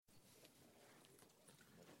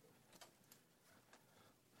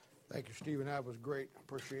Thank you, Stephen. That was great.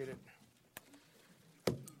 Appreciate it.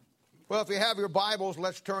 Well, if you have your Bibles,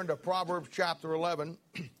 let's turn to Proverbs chapter 11.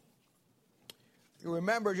 You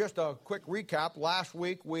remember, just a quick recap, last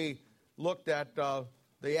week we looked at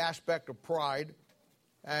the aspect of pride,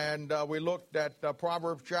 and we looked at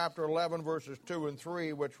Proverbs chapter 11, verses 2 and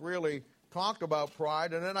 3, which really talked about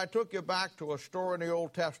pride. And then I took you back to a story in the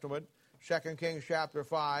Old Testament, 2 Kings chapter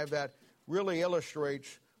 5, that really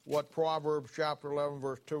illustrates what Proverbs chapter 11,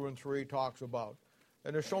 verse 2 and 3 talks about.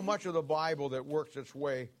 And there's so much of the Bible that works its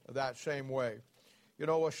way that same way. You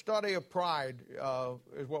know, a study of pride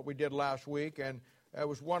is what we did last week, and it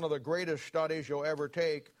was one of the greatest studies you'll ever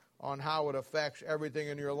take on how it affects everything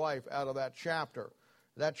in your life out of that chapter.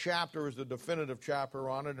 That chapter is the definitive chapter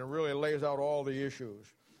on it, and it really lays out all the issues.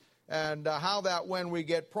 And how that when we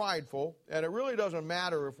get prideful, and it really doesn't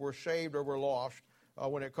matter if we're saved or we're lost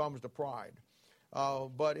when it comes to pride.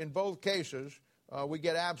 But in both cases, we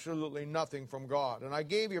get absolutely nothing from God. And I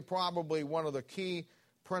gave you probably one of the key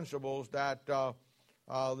principles that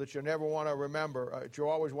you never want to remember, that you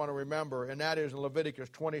always want to remember, and that is in Leviticus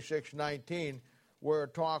 26:19, where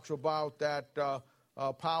it talks about that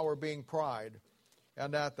power being pride,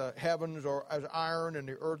 and that the heavens are as iron and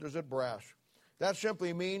the earth is as brass. That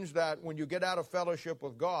simply means that when you get out of fellowship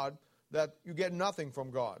with God, that you get nothing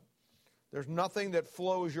from God. There's nothing that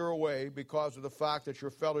flows your way because of the fact that your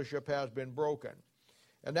fellowship has been broken.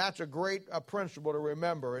 And that's a great principle to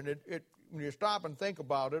remember. And when you stop and think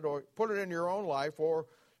about it, or put it in your own life, or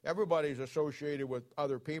everybody's associated with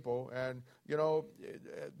other people, and, you know,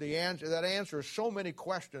 that answers so many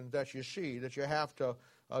questions that you see that you have to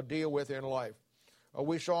deal with in life.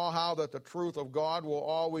 We saw how that the truth of God will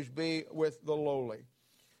always be with the lowly.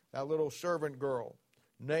 That little servant girl.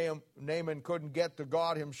 Naaman couldn't get to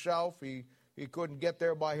God himself. He couldn't get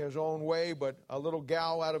there by his own way, but a little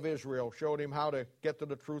gal out of Israel showed him how to get to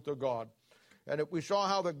the truth of God. And we saw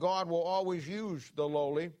how that God will always use the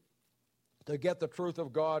lowly to get the truth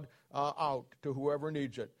of God out to whoever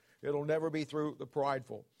needs it. It'll never be through the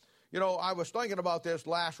prideful. You know, I was thinking about this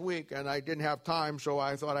last week, and I didn't have time, so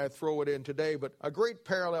I thought I'd throw it in today. But a great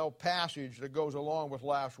parallel passage that goes along with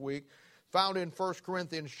last week, found in 1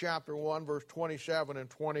 Corinthians chapter 1, verse 27 and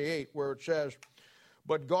 28, where it says,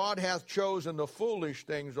 "But God hath chosen the foolish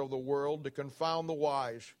things of the world to confound the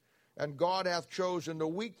wise, and God hath chosen the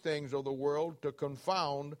weak things of the world to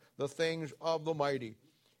confound the things of the mighty.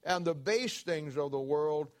 And the base things of the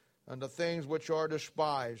world and the things which are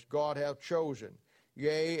despised God hath chosen,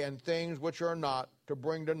 yea, and things which are not, to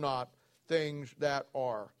bring to naught things that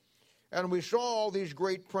are." And we saw all these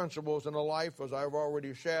great principles in the life, as I've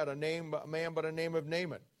already said, a man by the name of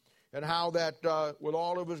Naaman, and how that with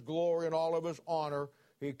all of his glory and all of his honor,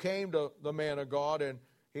 he came to the man of God, and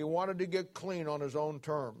he wanted to get clean on his own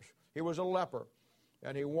terms. He was a leper,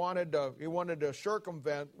 and he wanted to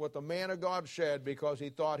circumvent what the man of God said because he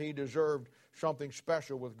thought he deserved something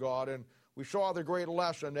special with God. And we saw the great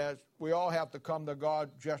lesson that we all have to come to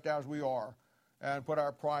God just as we are and put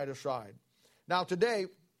our pride aside. Now today,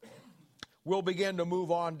 we'll begin to move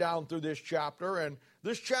on down through this chapter. And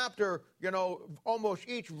this chapter, you know, almost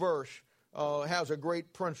each verse has a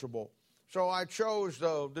great principle. So I chose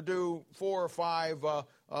to do 4 or 5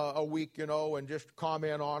 a week, you know, and just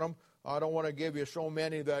comment on them. I don't want to give you so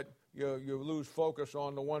many that you lose focus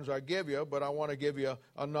on the ones I give you, but I want to give you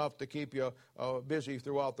enough to keep you busy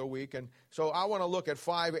throughout the week. And so I want to look at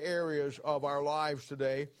 5 areas of our lives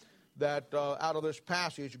today that out of this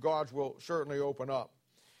passage, God will certainly open up.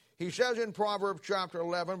 He says in Proverbs chapter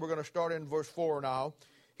 11, we're going to start in verse 4 now.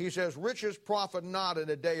 He says, "Riches profit not in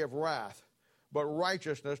the day of wrath, but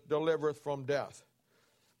righteousness delivereth from death.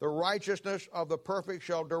 The righteousness of the perfect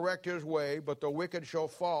shall direct his way, but the wicked shall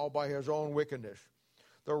fall by his own wickedness.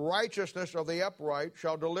 The righteousness of the upright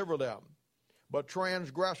shall deliver them, but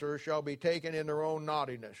transgressors shall be taken in their own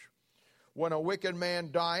naughtiness. When a wicked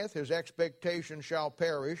man dieth, his expectation shall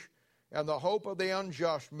perish, and the hope of the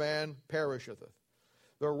unjust man perisheth.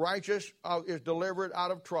 The righteous is delivered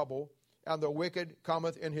out of trouble, and the wicked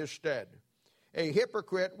cometh in his stead. A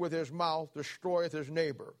hypocrite with his mouth destroyeth his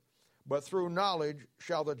neighbor, but through knowledge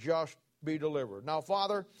shall the just be delivered." Now,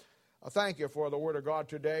 Father, I thank you for the Word of God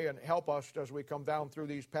today, and help us as we come down through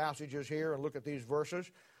these passages here and look at these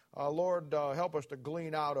verses. Lord, help us to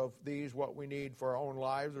glean out of these what we need for our own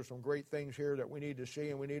lives. There's some great things here that we need to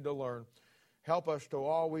see and we need to learn. Help us to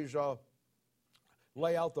always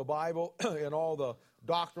lay out the Bible in all the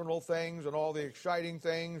doctrinal things and all the exciting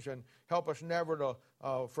things, and help us never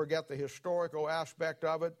to forget the historical aspect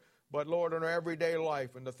of it. But, Lord, in our everyday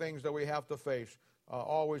life and the things that we have to face,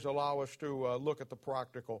 always allow us to look at the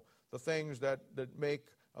practical, the things that make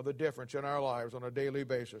of the difference in our lives on a daily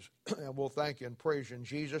basis. And we'll thank you and praise you in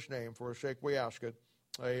Jesus' name. For his sake we ask it.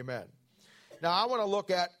 Amen. Now I want to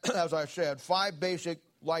look at, as I said, 5 basic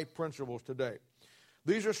life principles today.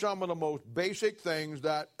 These are some of the most basic things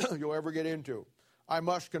that you'll ever get into. I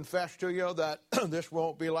must confess to you that this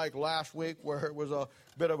won't be like last week where it was a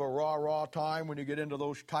bit of a raw time when you get into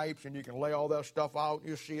those types and you can lay all that stuff out and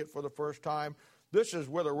you see it for the first time. This is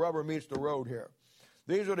where the rubber meets the road here.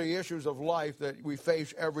 These are the issues of life that we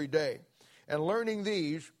face every day. And learning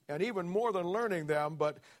these, and even more than learning them,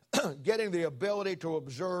 but getting the ability to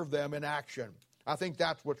observe them in action. I think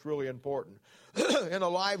that's what's really important in the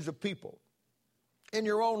lives of people. In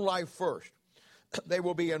your own life first, they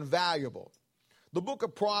will be invaluable. The book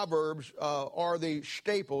of Proverbs are the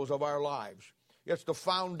staples of our lives. It's the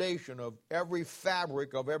foundation of every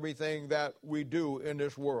fabric of everything that we do in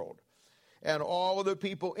this world. And all of the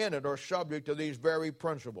people in it are subject to these very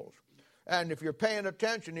principles. And if you're paying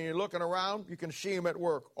attention and you're looking around, you can see them at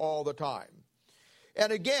work all the time.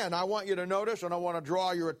 And again, I want you to notice, and I want to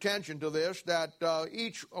draw your attention to this, that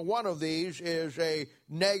each one of these is a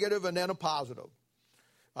negative and then a positive.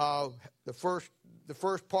 The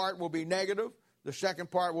first part will be negative. The second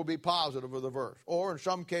part will be positive of the verse. Or in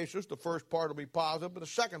some cases, the first part will be positive, but the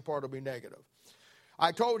second part will be negative.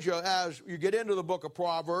 I told you, as you get into the book of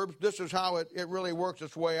Proverbs, this is how it really works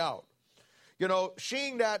its way out. You know,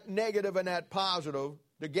 seeing that negative and that positive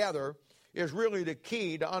together is really the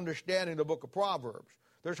key to understanding the book of Proverbs.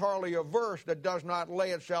 There's hardly a verse that does not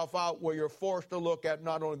lay itself out where you're forced to look at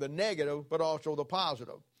not only the negative, but also the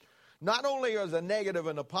positive. Not only are the negative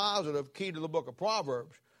and the positive key to the book of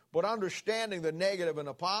Proverbs, but understanding the negative and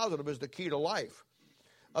the positive is the key to life.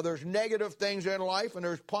 There's negative things in life and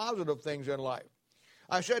there's positive things in life.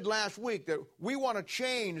 I said last week that we want to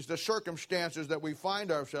change the circumstances that we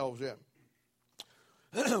find ourselves in.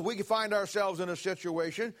 We can find ourselves in a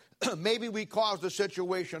situation, maybe we caused the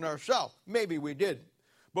situation ourselves, maybe we didn't.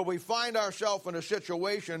 But we find ourselves in a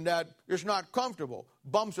situation that is not comfortable,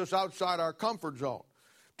 bumps us outside our comfort zone,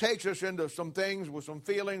 takes us into some things with some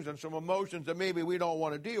feelings and some emotions that maybe we don't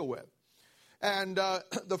want to deal with. And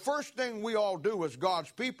the first thing we all do as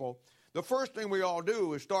God's people, the first thing we all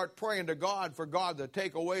do is start praying to God for God to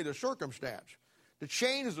take away the circumstance, to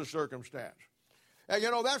change the circumstance. And you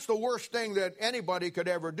know, that's the worst thing that anybody could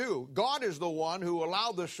ever do. God is the one who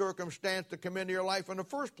allowed the circumstance to come into your life in the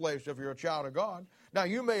first place if you're a child of God. Now,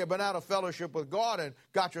 you may have been out of fellowship with God and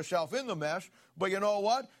got yourself in the mess, but you know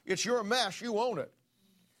what? It's your mess. You own it.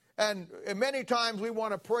 And many times we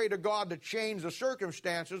want to pray to God to change the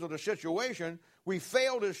circumstances or the situation. We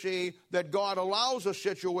fail to see that God allows a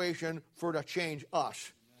situation for to change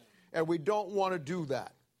us. And we don't want to do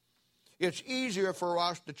that. It's easier for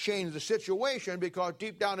us to change the situation because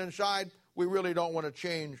deep down inside, we really don't want to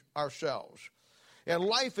change ourselves. And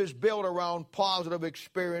life is built around positive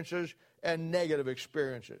experiences and negative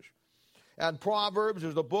experiences. And Proverbs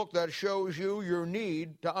is the book that shows you your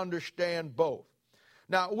need to understand both.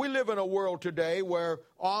 Now, we live in a world today where,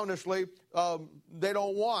 honestly, they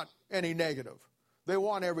don't want any negative. They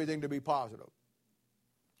want everything to be positive.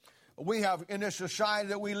 We have, in this society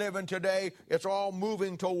that we live in today, it's all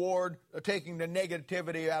moving toward taking the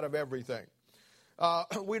negativity out of everything.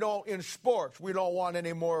 In sports, we don't want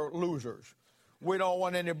any more losers. We don't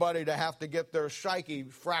want anybody to have to get their psyche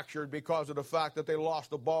fractured because of the fact that they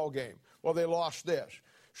lost a ball game or they lost this.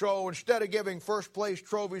 So instead of giving first place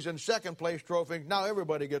trophies and second place trophies, now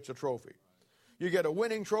everybody gets a trophy. You get a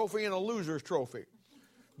winning trophy and a loser's trophy.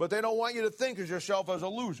 But they don't want you to think of yourself as a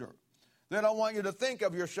loser. They don't want you to think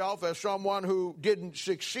of yourself as someone who didn't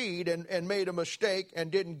succeed and made a mistake and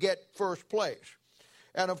didn't get first place.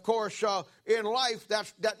 And of course, in life,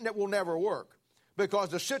 that will never work because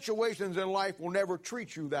the situations in life will never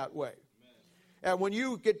treat you that way. And when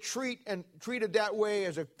you get treated that way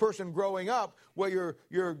as a person growing up, where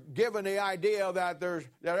you're given the idea that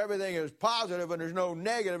everything is positive and there's no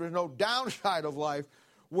negative, there's no downside of life,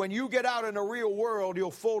 when you get out in the real world, you'll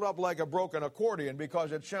fold up like a broken accordion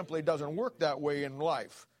because it simply doesn't work that way in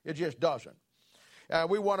life. It just doesn't. And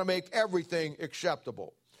we want to make everything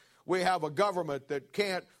acceptable. We have a government that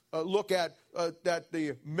can't look at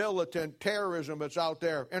the militant terrorism that's out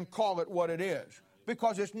there and call it what it is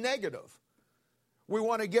because it's negative. We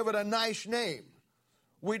want to give it a nice name.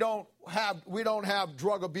 We don't have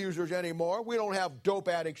drug abusers anymore. We don't have dope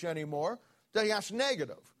addicts anymore. That's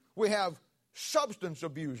negative. We have substance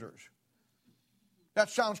abusers. That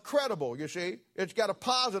sounds credible, you see. It's got a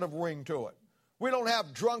positive ring to it. We don't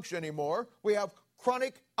have drunks anymore. We have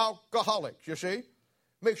chronic alcoholics, you see.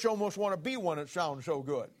 Makes you almost want to be one. It sounds so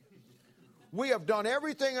good. We have done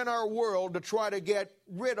everything in our world to try to get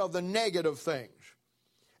rid of the negative things.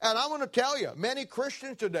 And I'm going to tell you, many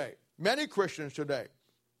Christians today, they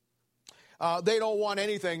don't want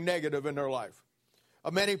anything negative in their life.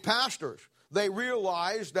 Many pastors, they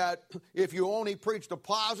realize that if you only preach the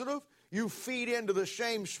positive, you feed into the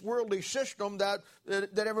same worldly system that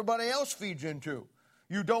everybody else feeds into.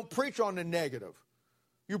 You don't preach on the negative.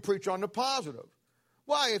 You preach on the positive.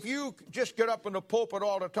 Why, if you just get up in the pulpit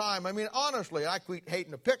all the time, I mean, honestly, I keep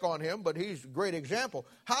hating to pick on him, but he's a great example.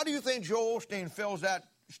 How do you think Joel Osteen fills that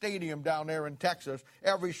stadium down there in Texas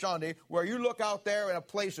every Sunday where you look out there and a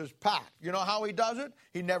place is packed? You know how he does it?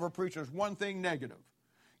 He never preaches one thing negative.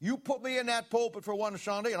 You put me in that pulpit for one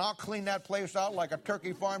Sunday, and I'll clean that place out like a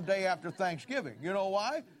turkey farm day after Thanksgiving. You know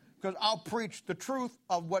why? Because I'll preach the truth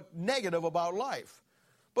of what's negative about life.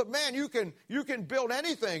 But, man, you can build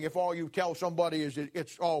anything if all you tell somebody is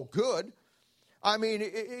it's all good. I mean,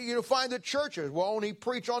 you'll find that churches will only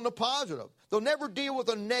preach on the positive. They'll never deal with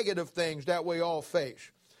the negative things that we all face.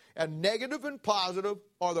 And negative and positive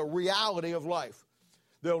are the reality of life.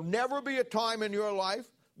 There'll never be a time in your life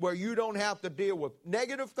where you don't have to deal with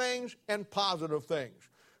negative things and positive things.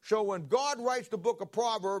 So when God writes the book of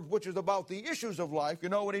Proverbs, which is about the issues of life, you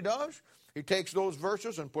know what he does? He takes those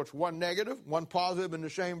verses and puts one negative, one positive in the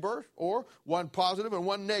same verse, or one positive and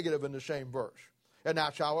one negative in the same verse. And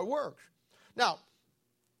that's how it works. Now,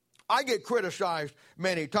 I get criticized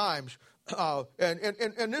many times,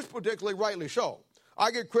 and this particularly rightly so.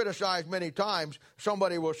 I get criticized many times.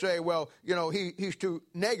 Somebody will say, well, you know, he's too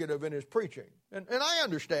negative in his preaching. And I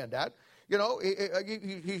understand that. You know,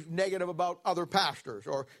 he's negative about other pastors,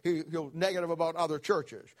 or he's negative about other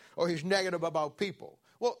churches, or he's negative about people.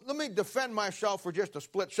 Well, let me defend myself for just a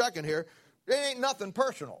split second here. It ain't nothing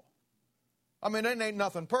personal. I mean, it ain't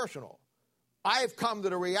nothing personal. I've come to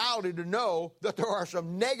the reality to know that there are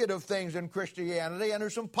some negative things in Christianity and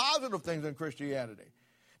there's some positive things in Christianity.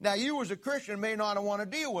 Now, you as a Christian may not want to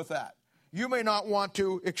deal with that. You may not want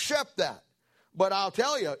to accept that. But I'll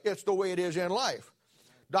tell you, it's the way it is in life.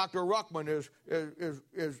 Dr. Ruckman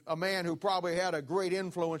is a man who probably had a great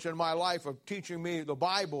influence in my life of teaching me the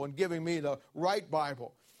Bible and giving me the right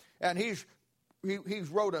Bible. And he's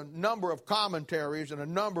wrote a number of commentaries and a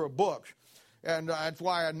number of books. And that's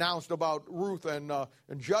why I announced about Ruth and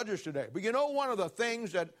Judges today. But you know, one of the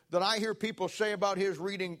things that I hear people say about his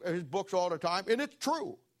reading his books all the time, and it's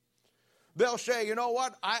true. They'll say, you know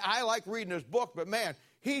what, I like reading his book, but man,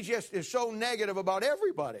 he just is so negative about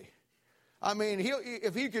everybody. I mean,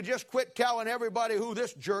 if he could just quit telling everybody who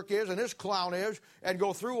this jerk is and this clown is and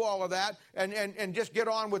go through all of that and just get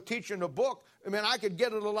on with teaching the book, I mean, I could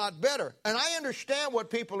get it a lot better. And I understand what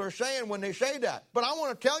people are saying when they say that. But I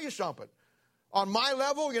want to tell you something. On my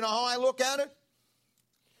level, you know how I look at it?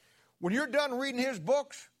 When you're done reading his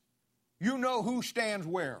books, you know who stands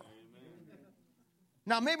where.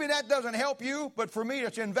 Now, maybe that doesn't help you, but for me,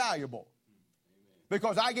 it's invaluable.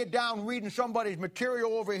 Because I get down reading somebody's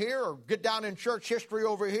material over here, or get down in church history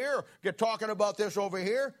over here, or get talking about this over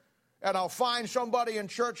here, and I'll find somebody in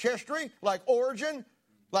church history, like Origen,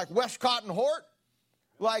 like Westcott and Hort,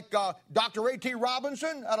 like Dr. A.T.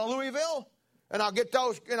 Robinson out of Louisville, and I'll get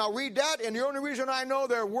those, and I'll read that, and the only reason I know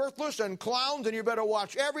they're worthless and clowns, and you better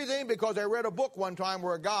watch everything, because I read a book one time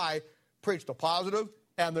where a guy preached the positive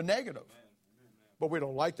and the negative. But we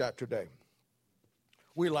don't like that today.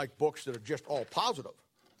 We like books that are just all positive.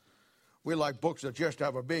 We like books that just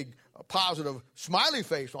have a big positive smiley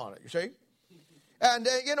face on it, you see? And,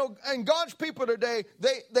 you know, and God's people today,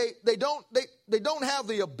 they don't have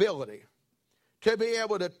the ability to be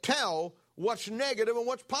able to tell what's negative and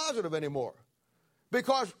what's positive anymore.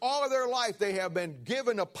 Because all of their life they have been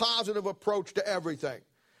given a positive approach to everything.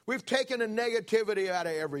 We've taken the negativity out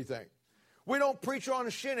of everything. We don't preach on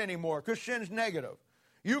sin anymore because sin's negative.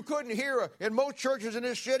 You couldn't hear, in most churches in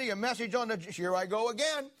this city, a message on the, here I go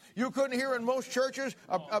again, you couldn't hear in most churches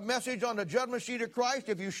a message on the judgment seat of Christ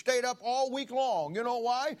if you stayed up all week long. You know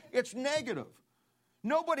why? It's negative.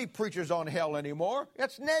 Nobody preaches on hell anymore.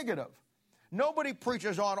 It's negative. Nobody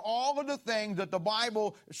preaches on all of the things that the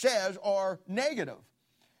Bible says are negative.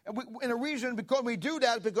 And the reason because we do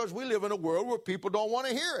that is because we live in a world where people don't want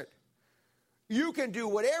to hear it. You can do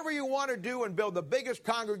whatever you want to do and build the biggest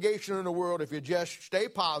congregation in the world if you just stay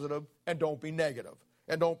positive and don't be negative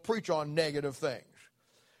and don't preach on negative things.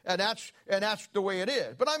 And that's the way it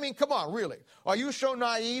is. But I mean, come on, really. Are you so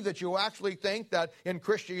naive that you actually think that in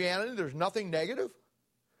Christianity there's nothing negative?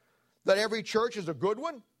 That every church is a good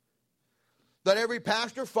one? That every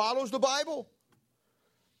pastor follows the Bible?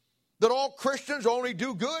 That all Christians only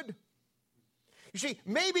do good? You see,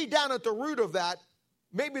 maybe down at the root of that,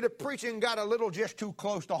 maybe the preaching got a little just too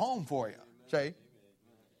close to home for you, see?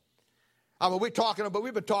 I mean,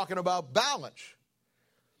 we've been talking about balance.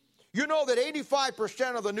 You know that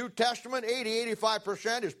 85% of the New Testament,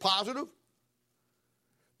 85% is positive?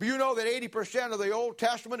 But you know that 80% of the Old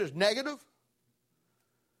Testament is negative?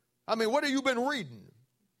 I mean, what have you been reading?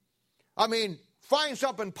 I mean, find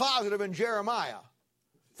something positive in Jeremiah.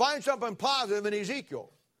 Find something positive in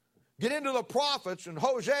Ezekiel. Get into the prophets and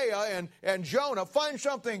Hosea and Jonah. Find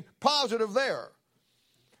something positive there.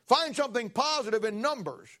 Find something positive in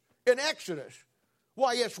Numbers, in Exodus.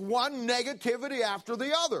 Why, it's one negativity after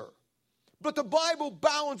the other. But the Bible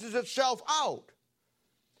balances itself out.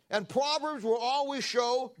 And Proverbs will always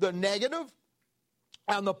show the negative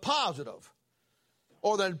and the positive,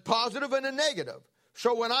 or the positive and the negative.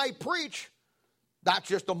 So when I preach, that's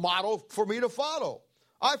just a model for me to follow.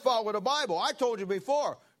 I follow the Bible. I told you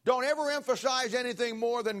before, don't ever emphasize anything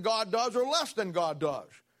more than God does or less than God does.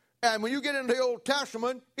 And when you get into the Old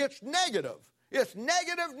Testament, it's negative. It's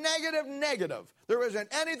negative, negative, negative. There isn't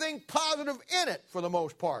anything positive in it for the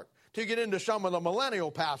most part, to get into some of the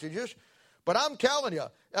millennial passages. But I'm telling you,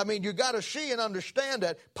 I mean, you got to see and understand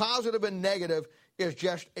that positive and negative is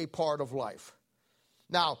just a part of life.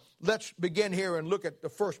 Now, let's begin here and look at the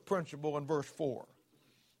first principle in verse 4.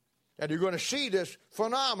 And you're going to see this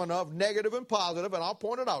phenomena of negative and positive, and I'll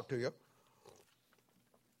point it out to you.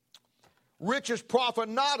 Riches profit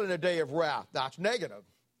not in a day of wrath. That's negative.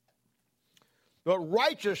 But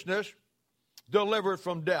righteousness delivered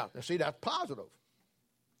from death. Now, see, that's positive.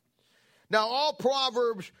 Now, all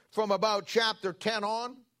Proverbs from about chapter 10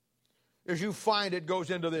 on, as you find it, goes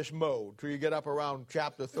into this mode till you get up around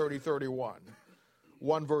chapter 30, 31.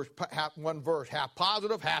 One verse, half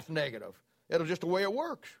positive, half negative. It'll just the way it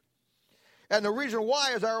works. And the reason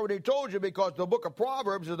why, as I already told you, because the book of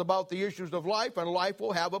Proverbs is about the issues of life, and life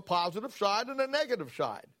will have a positive side and a negative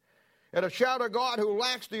side. And a child of God who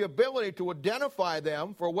lacks the ability to identify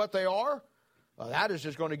them for what they are, that is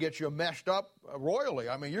just going to get you messed up royally.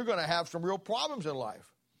 I mean, you're going to have some real problems in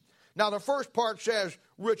life. Now, the first part says,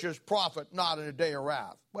 riches profit not in a day of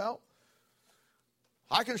wrath. Well,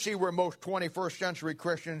 I can see where most 21st century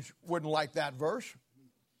Christians wouldn't like that verse.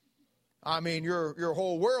 I mean, your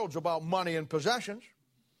whole world's about money and possessions.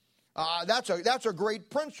 That's a great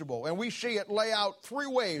principle, and we see it lay out three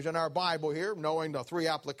ways in our Bible here, knowing the three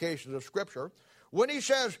applications of Scripture. When he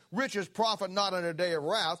says riches profit not in a day of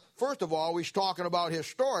wrath, first of all, he's talking about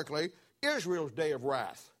historically Israel's day of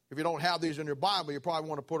wrath. If you don't have these in your Bible, you probably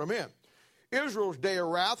want to put them in. Israel's day of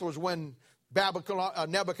wrath was when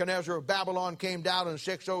Nebuchadnezzar of Babylon came down in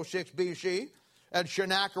 606 B.C., and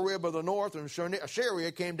Sennacherib of the north and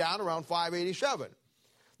Assyria came down around 587.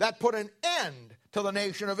 That put an end to the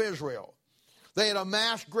nation of Israel. They had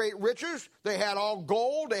amassed great riches. They had all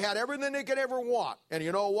gold. They had everything they could ever want. And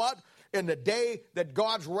you know what? In the day that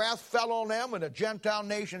God's wrath fell on them and the Gentile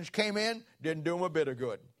nations came in, didn't do them a bit of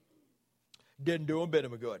good. Didn't do them a bit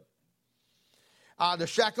of good. The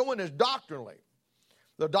second one is doctrinally.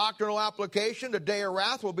 The doctrinal application, the day of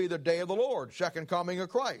wrath will be the day of the Lord, second coming of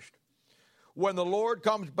Christ. When the Lord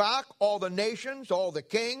comes back, all the nations, all the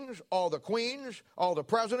kings, all the queens, all the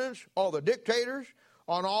presidents, all the dictators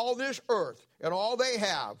on all this earth and all they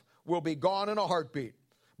have will be gone in a heartbeat.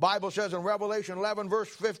 Bible says in Revelation 11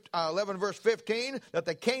 verse 15 that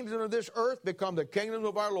the kingdom of this earth become the kingdom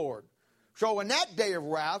of our Lord. So in that day of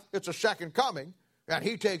wrath, it's a second coming, and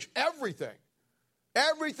he takes everything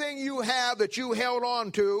you have that you held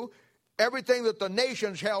on to, everything that the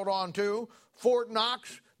nations held on to, Fort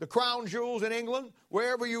Knox, the crown jewels in England,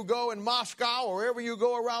 wherever you go in Moscow, or wherever you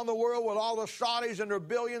go around the world with all the Saudis and their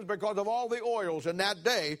billions because of all the oils in that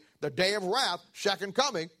day, the day of wrath, second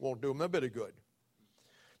coming, won't do them a bit of good.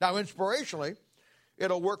 Now, inspirationally,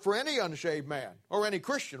 it'll work for any unsaved man, or any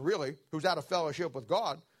Christian, really, who's out of fellowship with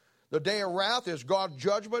God. The day of wrath is God's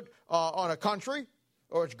judgment on a country,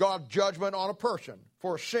 or it's God's judgment on a person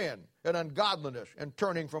for sin and ungodliness and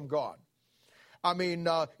turning from God. I mean,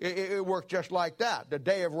 it works just like that. The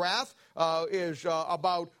day of wrath is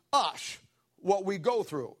about us, what we go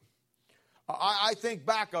through. I think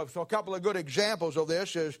back of a couple of good examples of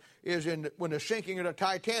this is when the sinking of the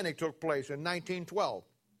Titanic took place in 1912.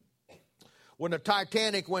 When the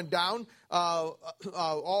Titanic went down,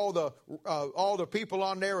 all the people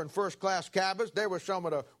on there in first-class cabins, they were some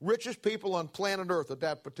of the richest people on planet Earth at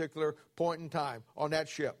that particular point in time on that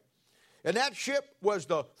ship. And that ship was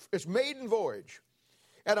its maiden voyage.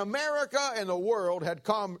 And America and the world had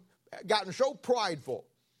gotten so prideful.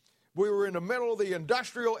 We were in the middle of the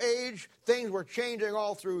industrial age. Things were changing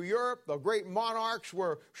all through Europe. The great monarchs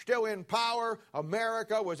were still in power.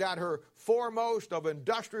 America was at her foremost of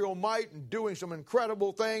industrial might and doing some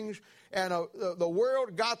incredible things. And the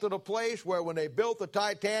world got to the place where when they built the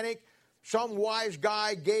Titanic, Some wise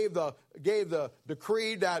guy gave the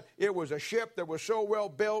decree that it was a ship that was so well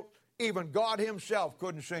built, even God himself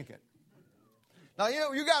couldn't sink it. Now,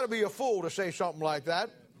 you got to be a fool to say something like that.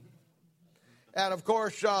 And, of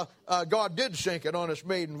course, God did sink it on its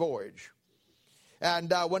maiden voyage.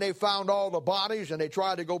 And when they found all the bodies and they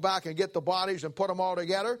tried to go back and get the bodies and put them all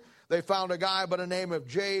together, they found a guy by the name of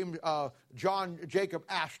John Jacob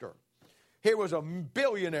Astor. He was a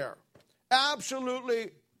billionaire,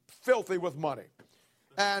 absolutely filthy with money.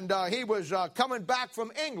 And he was coming back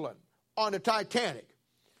from England on the Titanic.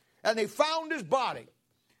 And they found his body.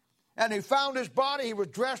 And they found his body. He was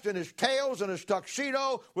dressed in his tails and his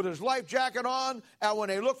tuxedo with his life jacket on. And when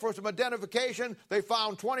they looked for some identification, they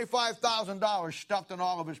found $25,000 stuffed in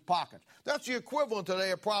all of his pockets. That's the equivalent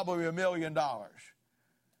today of probably $1 million.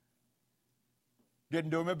 Didn't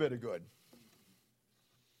do him a bit of good.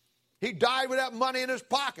 He died with that money in his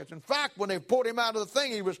pockets. In fact, when they pulled him out of the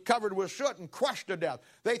thing, he was covered with soot and crushed to death.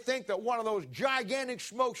 They think that one of those gigantic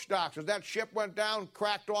smokestacks, as that ship went down,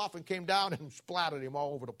 cracked off and came down and splattered him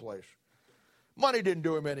all over the place. Money didn't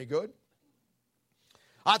do him any good.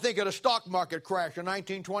 I think of the stock market crash in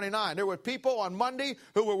 1929. There were people on Monday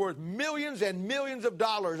who were worth millions and millions of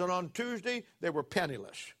dollars, and on Tuesday, they were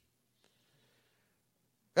penniless.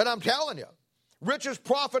 And I'm telling you, riches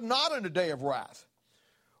profit not in the day of wrath.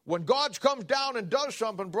 When God comes down and does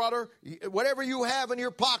something, brother, whatever you have in your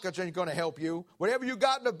pockets ain't going to help you. Whatever you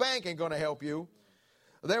got in the bank ain't going to help you.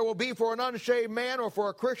 There will be for an unsaved man or for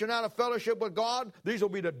a Christian out of fellowship with God, these will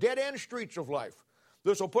be the dead-end streets of life.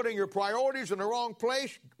 This will put in your priorities in the wrong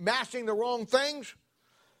place, massing the wrong things.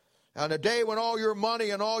 And a day when all your money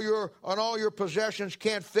and all your possessions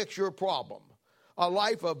can't fix your problem. A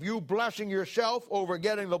life of you blessing yourself over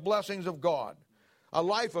getting the blessings of God. A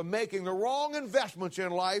life of making the wrong investments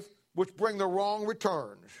in life, which bring the wrong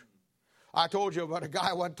returns. I told you about a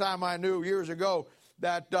guy one time I knew years ago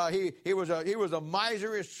that he was a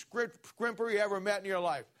miserest scrimper you ever met in your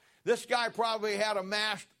life. This guy probably had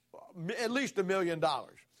amassed at least $1 million,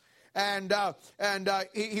 and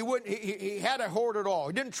he had to hoard it all.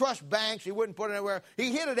 He didn't trust banks. He wouldn't put it anywhere.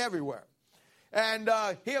 He hid it everywhere. And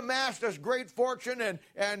he amassed this great fortune,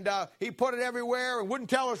 and he put it everywhere and wouldn't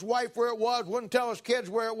tell his wife where it was, wouldn't tell his kids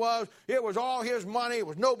where it was. It was all his money. It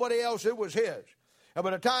was nobody else. It was his. And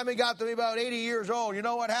by the time he got to be about 80 years old, you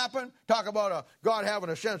know what happened? Talk about God having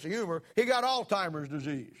a sense of humor. He got Alzheimer's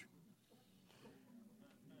disease.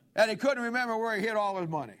 And he couldn't remember where he hid all his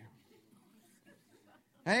money.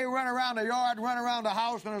 And he ran around the yard, ran around the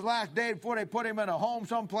house on his last day before they put him in a home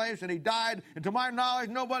someplace, and he died. And to my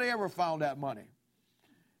knowledge, nobody ever found that money.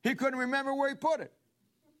 He couldn't remember where he put it.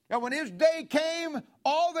 And when his day came,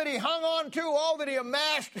 all that he hung on to, all that he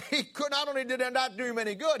amassed, he could not only did it not do him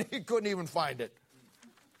any good, he couldn't even find it.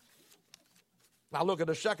 Now look at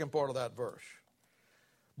the second part of that verse.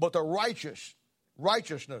 But the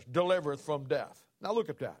righteousness delivereth from death. Now look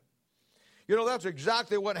at that. You know, that's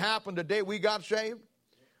exactly what happened the day we got saved.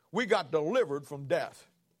 We got delivered from death.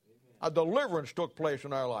 A deliverance took place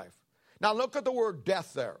in our life. Now look at the word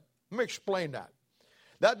death there. Let me explain that.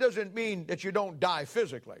 That doesn't mean that you don't die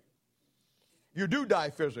physically. You do die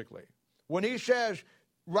physically. When he says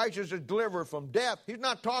righteousness is delivered from death, he's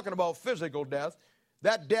not talking about physical death.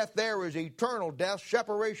 That death there is eternal death,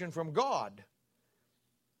 separation from God.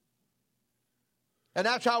 And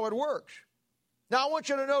that's how it works. Now I want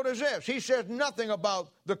you to notice this. He says nothing about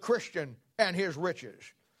the Christian and his riches.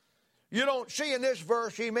 You don't see in this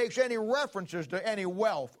verse he makes any references to any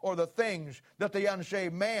wealth or the things that the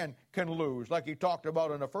unsaved man can lose, like he talked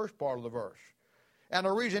about in the first part of the verse. And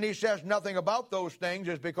the reason he says nothing about those things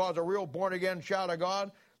is because a real born-again child of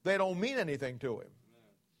God, they don't mean anything to him.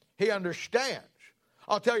 He understands.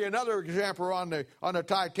 I'll tell you another example on the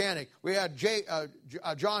Titanic. We had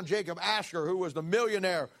John Jacob Astor, who was the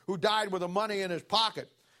millionaire who died with the money in his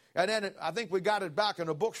pocket. And then I think we got it back in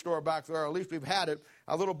the bookstore back there, or at least we've had it,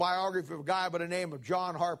 a little biography of a guy by the name of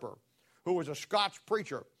John Harper, who was a Scots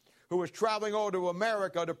preacher, who was traveling over to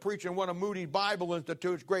America to preach in one of Moody Bible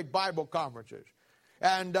Institute's great Bible conferences.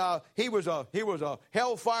 And he was a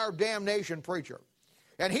hellfire damnation preacher.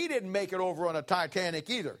 And he didn't make it over on a Titanic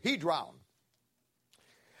either. He drowned.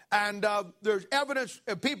 And there's evidence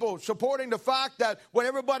of people supporting the fact that when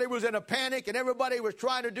everybody was in a panic and everybody was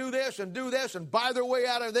trying to do this and buy their way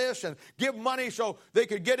out of this and give money so they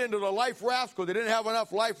could get into the life raft because they didn't have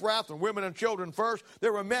enough life raft, and women and children first.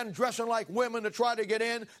 There were men dressing like women to try to get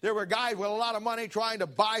in. There were guys with a lot of money trying to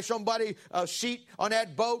buy somebody a seat on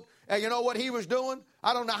that boat. And you know what he was doing?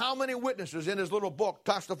 I don't know how many witnesses in his little book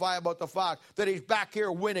testify about the fact that he's back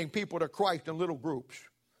here winning people to Christ in little groups.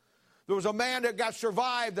 There was a man that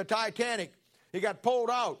survived the Titanic. He got pulled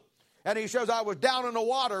out. And he says, I was down in the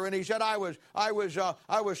water, and he said, I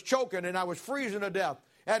was choking, and I was freezing to death.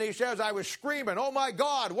 And he says, I was screaming, oh my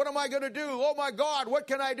God, what am I going to do? Oh my God, what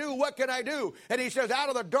can I do? What can I do? And he says, out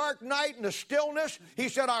of the dark night and the stillness, he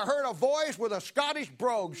said, I heard a voice with a Scottish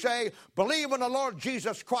brogue say, believe in the Lord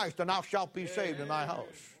Jesus Christ, and thou shalt be saved in thy house.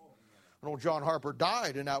 And old John Harper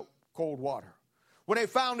died in that cold water. When they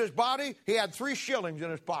found his body, he had 3 shillings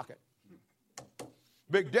in his pocket.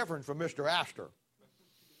 Big difference from Mr. Astor.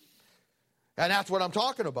 And that's what I'm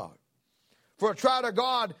talking about. For a child of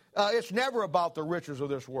God, it's never about the riches of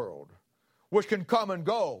this world, which can come and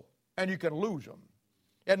go, and you can lose them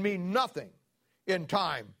and mean nothing in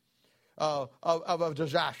time of a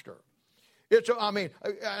disaster.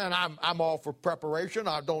 And I'm all for preparation.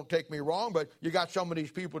 Don't take me wrong, but you got some of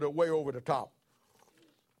these people that are way over the top.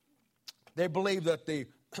 They believe that the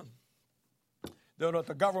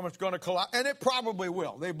government's going to collapse, and it probably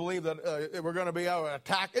will. They believe that we're going to be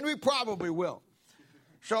attacked, and we probably will.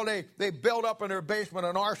 So they build up in their basement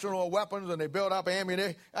an arsenal of weapons, and they build up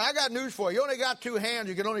ammunition. I got news for you. You only got 2 hands.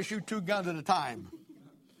 You can only shoot 2 guns at a time.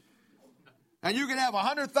 And you can have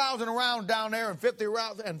 100,000 rounds down there and 50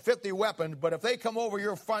 rounds and 50 weapons, but if they come over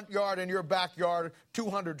your front yard and your backyard,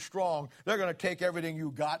 200 strong, they're going to take everything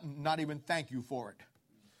you got and not even thank you for it.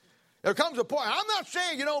 There comes a point. I'm not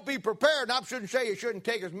saying you don't be prepared, and I shouldn't say you shouldn't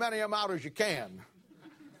take as many of them out as you can.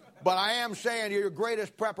 But I am saying your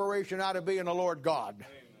greatest preparation ought to be in the Lord God.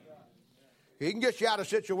 He can get you out of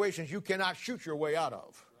situations you cannot shoot your way out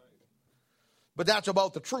of. But that's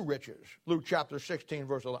about the true riches. Luke chapter 16,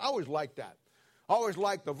 verse 11. I always like that. I always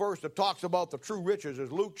like the verse that talks about the true riches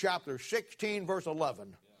is Luke chapter 16, verse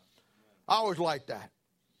 11. I always like that.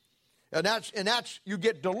 And that's you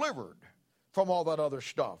get delivered from all that other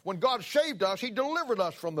stuff. When God saved us, he delivered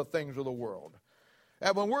us from the things of the world.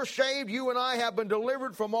 And when we're saved, you and I have been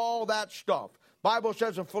delivered from all that stuff. Bible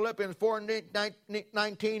says in Philippians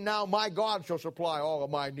 4:19, now my God shall supply all of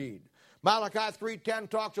my need. Malachi 3:10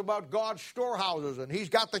 talks about God's storehouses, and he's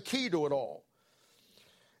got the key to it all.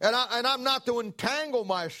 And I'm not to entangle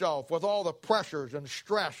myself with all the pressures and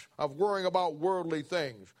stress of worrying about worldly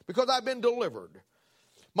things, because I've been delivered.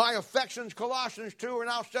 My affections, Colossians 2, are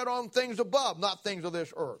now set on things above, not things of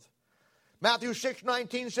this earth. Matthew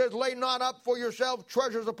 6:19 says, lay not up for yourselves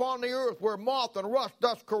treasures upon the earth, where moth and rust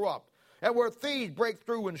doth corrupt, and where thieves break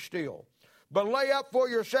through and steal. But lay up for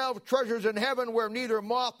yourselves treasures in heaven, where neither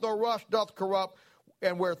moth nor rust doth corrupt,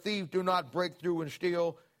 and where thieves do not break through and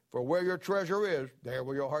steal. For where your treasure is, there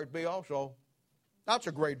will your heart be also. That's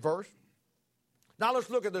a great verse. Now let's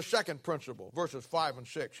look at the second principle, verses 5 and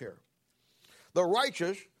 6 here. The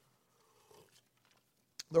righteousness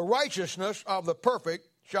of the perfect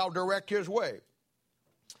shall direct his way,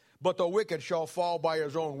 but the wicked shall fall by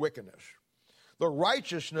his own wickedness. The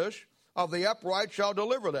righteousness of the upright shall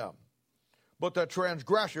deliver them, but the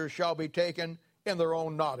transgressors shall be taken in their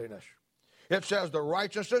own naughtiness. It says the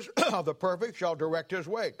righteousness of the perfect shall direct his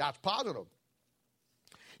way. That's positive.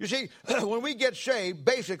 You see, when we get saved,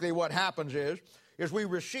 basically what happens is we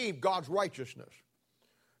receive God's righteousness.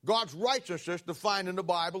 God's righteousness defined in the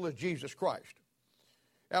Bible is Jesus Christ.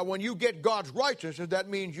 And when you get God's righteousness, that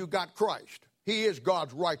means you got Christ. He is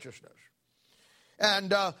God's righteousness.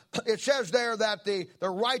 And it says there that the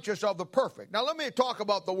righteous of the perfect. Now let me talk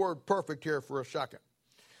about the word perfect here for a second.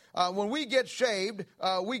 When we get saved,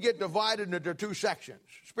 we get divided into 2 sections,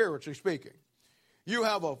 spiritually speaking. You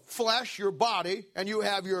have a flesh, your body, and you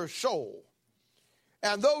have your soul.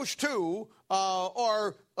 And those two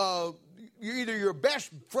are either your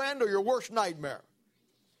best friend or your worst nightmare.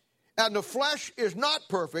 And the flesh is not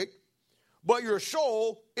perfect, but your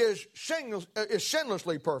soul is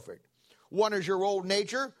sinlessly perfect. One is your old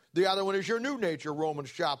nature, the other one is your new nature,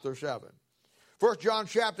 Romans chapter 7. 1 John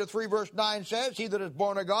chapter 3 verse 9 says, he that is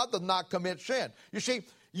born of God does not commit sin. You see,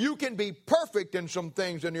 you can be perfect in some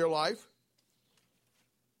things in your life,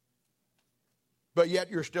 but yet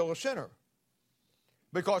you're still a sinner.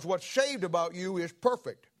 Because what's saved about you is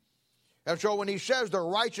perfect. And so when he says the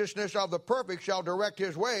righteousness of the perfect shall direct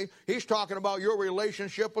his way, he's talking about your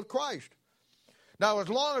relationship with Christ. Now, as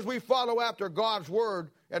long as we follow after God's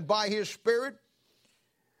word and by his Spirit,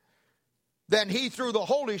 then he, through the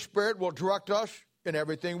Holy Spirit, will direct us in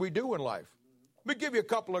everything we do in life. Let me give you a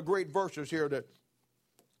couple of great verses here that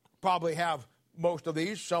probably have most of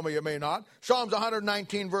these. Some of you may not. Psalms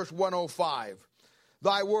 119, verse 105.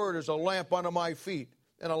 Thy word is a lamp unto my feet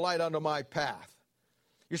and a light unto my path.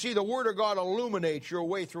 You see, the Word of God illuminates your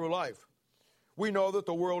way through life. We know that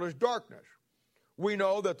the world is darkness. We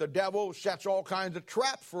know that the devil sets all kinds of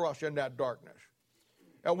traps for us in that darkness.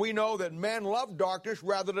 And we know that men love darkness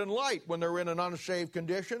rather than light when they're in an unsaved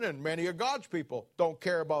condition, and many of God's people don't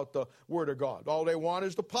care about the Word of God. All they want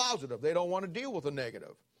is the positive. They don't want to deal with the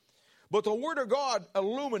negative. But the Word of God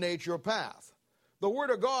illuminates your path. The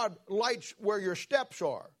Word of God lights where your steps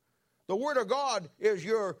are. The Word of God is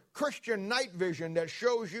your Christian night vision that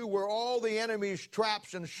shows you where all the enemy's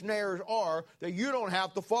traps and snares are, that you don't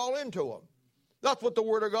have to fall into them. That's what the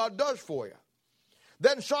Word of God does for you.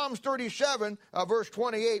 Then Psalms 37, verse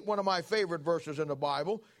 28, one of my favorite verses in the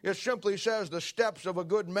Bible, it simply says, the steps of a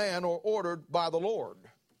good man are ordered by the Lord.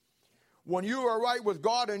 When you are right with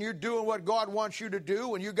God and you're doing what God wants you to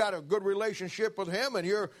do, and you got a good relationship with Him and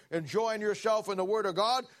you're enjoying yourself in the Word of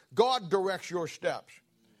God, God directs your steps.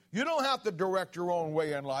 You don't have to direct your own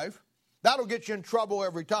way in life. That'll get you in trouble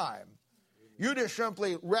every time. You just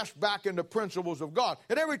simply rest back in the principles of God.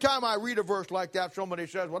 And every time I read a verse like that, somebody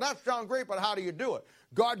says, well, that sounds great, but how do you do it?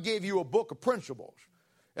 God gave you a book of principles.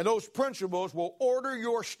 And those principles will order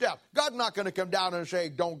your step. God's not going to come down and say,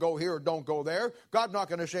 don't go here or don't go there. God's not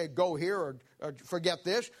going to say, go here or forget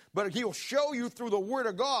this. But He'll show you through the Word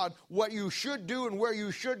of God what you should do and where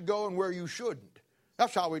you should go and where you shouldn't.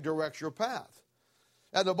 That's how He directs your path.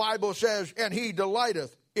 And the Bible says, and He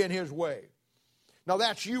delighteth in His way. Now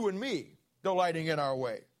that's you and me delighting in our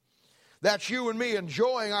way. That's you and me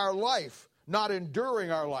enjoying our life, not enduring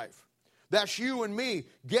our life. That's you and me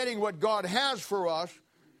getting what God has for us,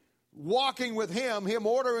 walking with Him, Him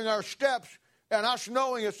ordering our steps, and us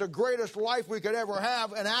knowing it's the greatest life we could ever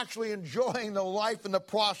have, and actually enjoying the life and the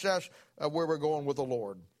process of where we're going with the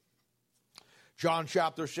Lord. John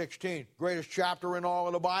chapter 16, greatest chapter in all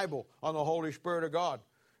of the Bible on the Holy Spirit of God.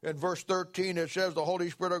 In verse 13 it says the Holy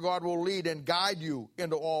Spirit of God will lead and guide you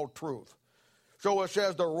into all truth. So it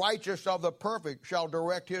says the righteous of the perfect shall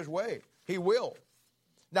direct his way. He will.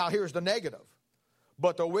 Now here's the negative.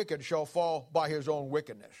 But the wicked shall fall by his own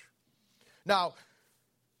wickedness. Now,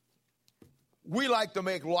 we like to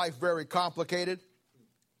make life very complicated.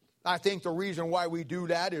 I think the reason why we do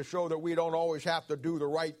that is so that we don't always have to do the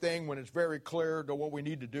right thing when it's very clear to what we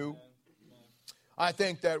need to do. I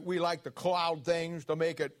think that we like to cloud things to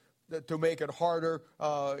make it harder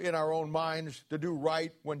in our own minds to do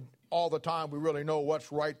right when all the time we really know what's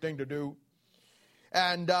the right thing to do.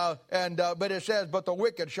 But it says, but the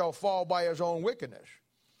wicked shall fall by his own wickedness.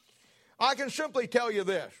 I can simply tell you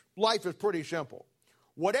this. Life is pretty simple.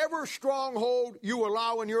 Whatever stronghold you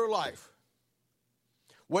allow in your life,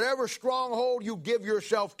 whatever stronghold you give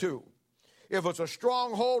yourself to, if it's a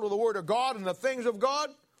stronghold of the Word of God and the things of God,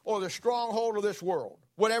 or the stronghold of this world,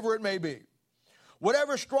 whatever it may be,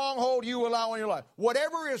 whatever stronghold you allow in your life,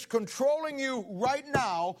 whatever is controlling you right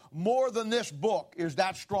now more than this book is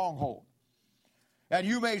that stronghold. And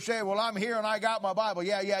you may say, well, I'm here and I got my Bible.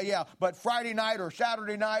 Yeah. But Friday night or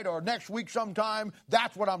Saturday night or next week sometime,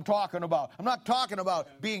 that's what I'm talking about. I'm not talking about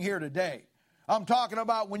being here today. I'm talking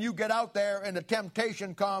about when you get out there and the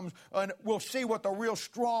temptation comes and we'll see what the real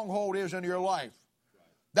stronghold is in your life.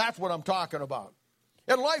 That's what I'm talking about.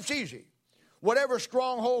 And life's easy. Whatever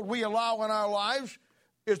stronghold we allow in our lives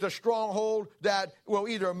is the stronghold that will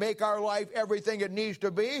either make our life everything it needs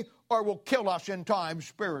to be or will kill us in time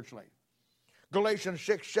spiritually. Galatians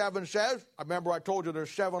 6:7 says, I remember I told you there's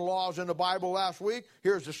 7 laws in the Bible last week.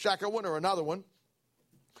 Here's the second one or another one.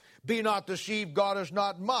 Be not deceived, God is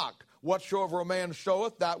not mocked. Whatsoever a man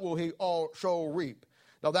soweth, that will he also reap.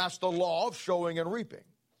 Now that's the law of sowing and reaping.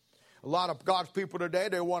 A lot of God's people today,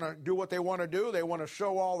 they want to do what they want to do. They want to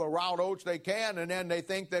sow all the wild oats they can, and then they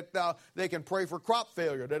think that they can pray for crop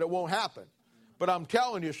failure, that it won't happen. But I'm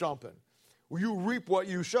telling you something. You reap what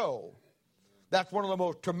you sow. That's one of the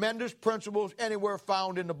most tremendous principles anywhere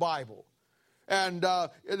found in the Bible. And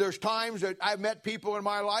there's times that I've met people in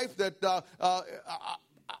my life that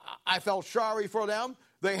I felt sorry for them.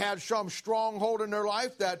 They had some stronghold in their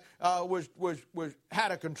life that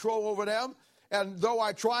had a control over them. And though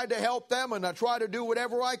I tried to help them and I tried to do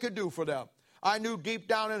whatever I could do for them, I knew deep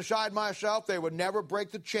down inside myself they would never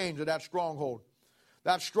break the chains of that stronghold.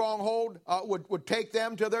 That stronghold would take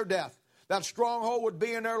them to their death. That stronghold would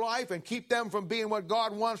be in their life and keep them from being what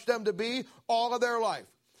God wants them to be all of their life.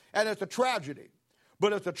 And it's a tragedy.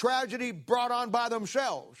 But it's a tragedy brought on by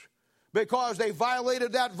themselves because they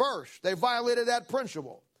violated that verse. They violated that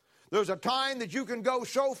principle. There's a time that you can go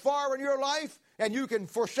so far in your life and you can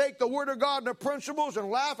forsake the Word of God and the principles and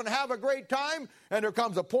laugh and have a great time. And there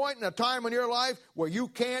comes a point and a time in your life where you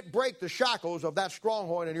can't break the shackles of that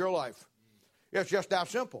stronghold in your life. It's just that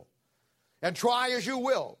simple. And try as you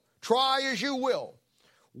will. Try as you will.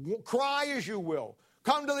 Cry as you will.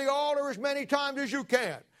 Come to the altar as many times as you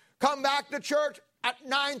can. Come back to church at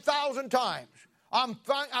 9,000 times. I'm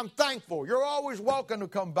thankful. You're always welcome to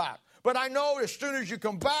come back. But I know as soon as you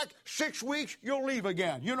come back, 6 weeks, you'll leave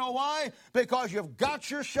again. You know why? Because you've got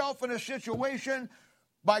yourself in a situation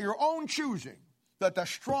by your own choosing that the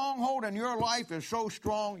stronghold in your life is so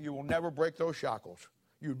strong, you will never break those shackles.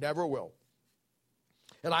 You never will.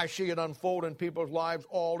 And I see it unfold in people's lives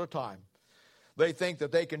all the time. They think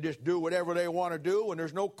that they can just do whatever they want to do, and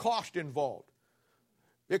there's no cost involved.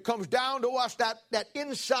 It comes down to us, that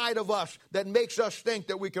inside of us that makes us think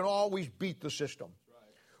that we can always beat the system.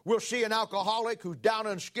 We'll see an alcoholic who's down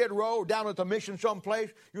in Skid Row, down at the mission someplace.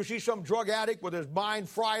 You'll see some drug addict with his mind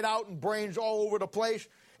fried out and brains all over the place.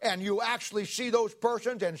 And you actually see those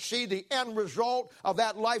persons and see the end result of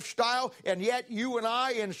that lifestyle. And yet you and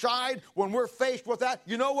I inside, when we're faced with that,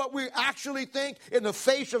 you know what we actually think in the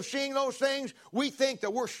face of seeing those things? We think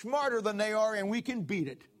that we're smarter than they are and we can beat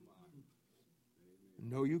it.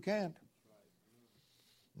 No, you can't.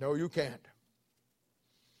 No, you can't.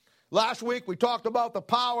 Last week we talked about the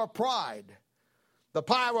power of pride. The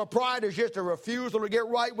power of pride is just a refusal to get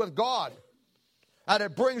right with God. And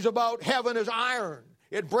it brings about heaven as iron.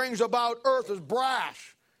 It brings about earth as brass.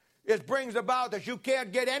 It brings about that you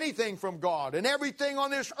can't get anything from God. And everything on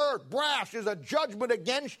this earth, brass, is a judgment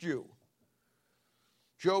against you.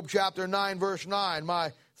 Job chapter 9, verse 9,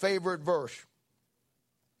 my favorite verse.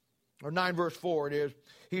 Or 9 verse 4 it is.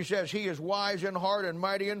 He says, he is wise in heart and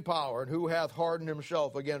mighty in power, and who hath hardened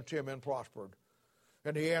himself against him and prospered?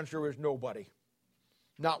 And the answer is nobody.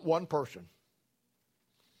 Not one person.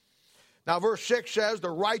 Now verse 6 says, the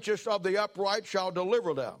righteous of the upright shall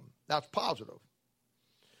deliver them. That's positive.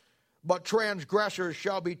 But transgressors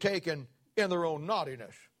shall be taken in their own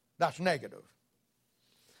naughtiness. That's negative.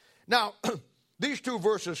 Now, these two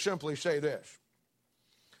verses simply say this.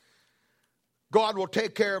 God will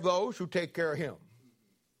take care of those who take care of him.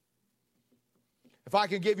 If I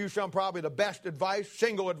can give you probably the best advice,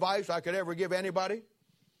 single advice I could ever give anybody,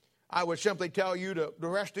 I would simply tell you to the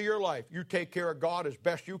rest of your life, you take care of God as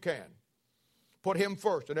best you can. Put him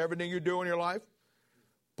first in everything you do in your life.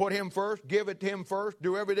 Put him first, give it to him first,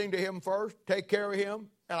 do everything to him first, take care of him,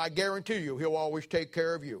 and I guarantee you he'll always take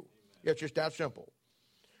care of you. It's just that simple.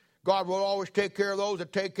 God will always take care of those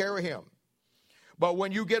that take care of him. But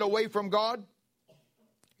when you get away from God,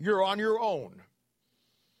 you're on your own.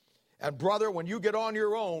 And brother, when you get on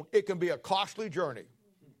your own, it can be a costly journey.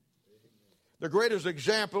 The greatest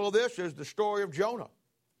example of this is the story of Jonah.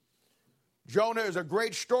 Jonah is a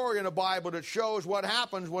great story in the Bible that shows what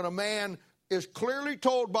happens when a man is clearly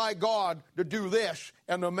told by God to do this,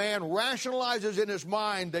 and the man rationalizes in his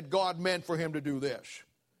mind that God meant for him to do this.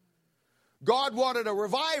 God wanted a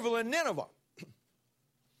revival in Nineveh.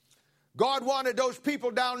 God wanted those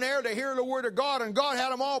people down there to hear the word of God, and God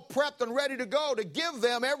had them all prepped and ready to go to give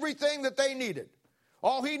them everything that they needed.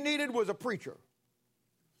 All he needed was a preacher.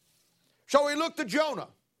 So he looked to Jonah.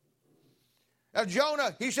 And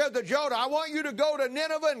Jonah, he said to Jonah, I want you to go to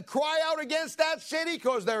Nineveh and cry out against that city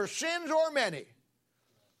because their sins are many.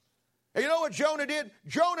 And you know what Jonah did?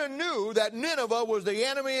 Jonah knew that Nineveh was the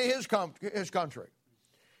enemy of his country.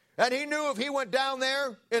 And he knew if he went down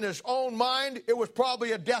there in his own mind, it was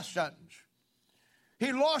probably a death sentence.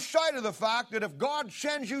 He lost sight of the fact that if God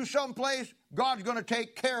sends you someplace, God's going to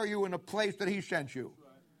take care of you in the place that he sent you.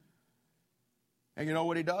 And you know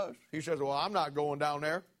what he does? He says, well, I'm not going down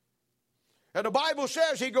there. And the Bible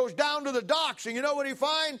says he goes down to the docks, and you know what he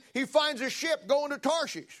finds? He finds a ship going to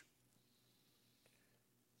Tarshish.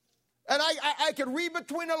 And I can read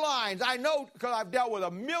between the lines. I know because I've dealt with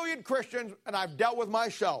a million Christians, and I've dealt with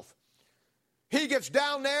myself. He gets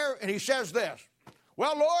down there, and he says this,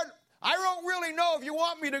 well, Lord, I don't really know if you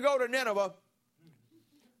want me to go to Nineveh.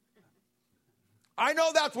 I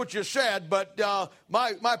know that's what you said, but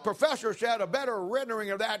my professor said a better rendering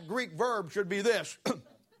of that Greek verb should be this.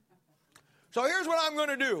 So here's what I'm going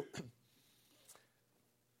to do.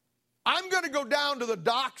 I'm going to go down to the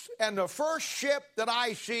docks, and the first ship that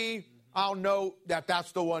I see, I'll know that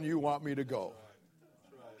that's the one you want me to go.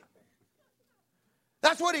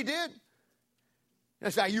 That's what he did.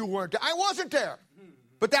 And say, you weren't there. I wasn't there.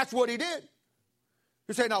 But that's what he did.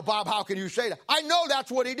 You say, now, Bob, how can you say that? I know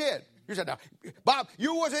that's what he did. You said, now, Bob,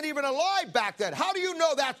 you wasn't even alive back then. How do you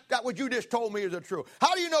know that what you just told me is the truth?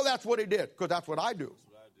 How do you know that's what he did? Because that's what I do.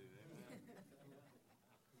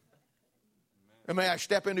 And may I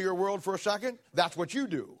step into your world for a second? That's what you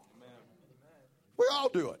do. We all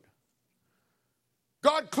do it.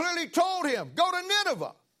 God clearly told him, go to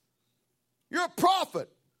Nineveh. You're a prophet.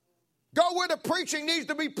 Go where the preaching needs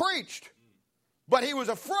to be preached. But he was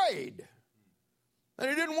afraid. And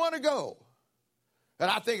he didn't want to go. And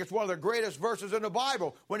I think it's one of the greatest verses in the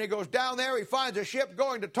Bible. When he goes down there, he finds a ship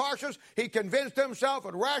going to Tarshish. He convinced himself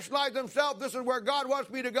and rationalized himself, this is where God wants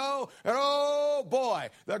me to go. And oh boy,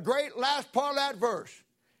 the great last part of that verse.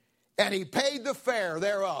 And he paid the fare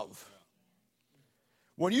thereof.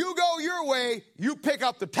 When you go your way, you pick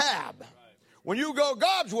up the tab. When you go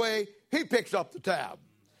God's way, he picks up the tab.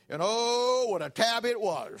 And oh, what a tab it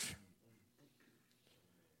was.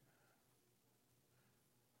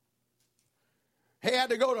 He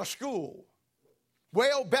had to go to school.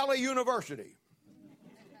 Whale Belly University.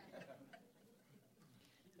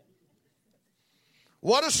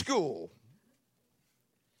 What a school.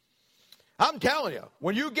 I'm telling you,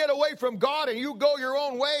 when you get away from God and you go your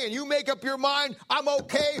own way and you make up your mind, I'm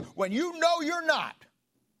okay, when you know you're not.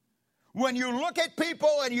 When you look at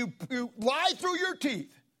people and you lie through your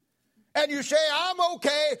teeth and you say, I'm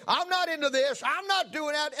okay, I'm not into this, I'm not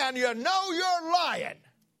doing that, and you know you're lying.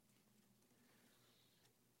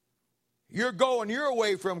 You're going your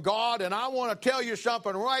way from God, and I want to tell you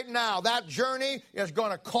something right now. That journey is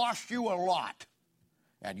going to cost you a lot,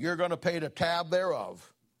 and you're going to pay the tab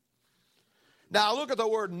thereof. Now, look at the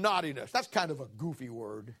word naughtiness. That's kind of a goofy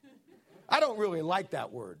word. I don't really like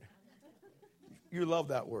that word. You love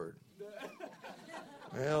that word.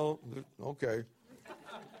 Well, okay.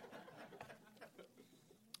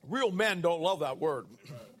 Real men don't love that word.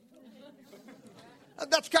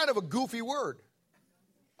 That's kind of a goofy word.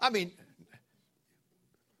 I mean,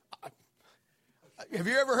 have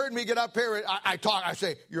you ever heard me get up here? I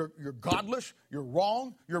say, you're godless, you're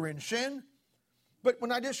wrong, you're in sin. But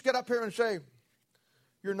when I just get up here and say,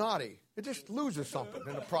 you're naughty, it just loses something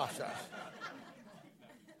in the process.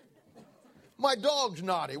 My dog's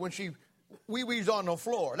naughty when she wee-wees on the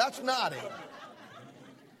floor. That's naughty.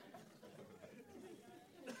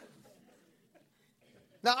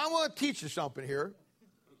 Now, I want to teach you something here.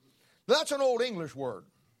 That's an old English word.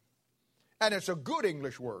 And it's a good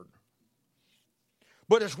English word.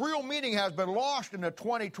 But its real meaning has been lost in the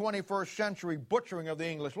 21st century butchering of the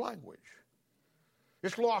English language.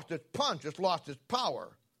 It's lost its punch. It's lost its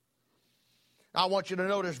power. I want you to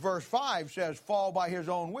notice verse 5 says, fall by his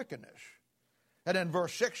own wickedness. And then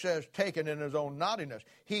verse 6 says, taken in his own naughtiness.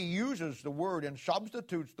 He uses the word and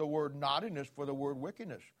substitutes the word naughtiness for the word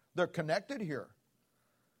wickedness. They're connected here.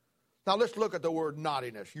 Now let's look at the word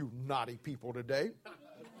naughtiness, you naughty people today.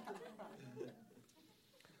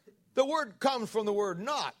 The word comes from the word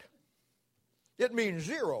not. It means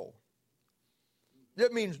zero.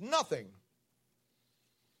 It means nothing.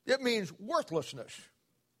 It means worthlessness.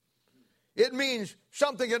 It means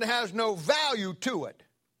something that has no value to it.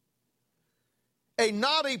 A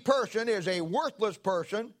naughty person is a worthless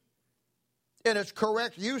person in its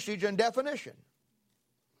correct usage and definition.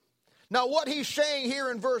 Now, what he's saying here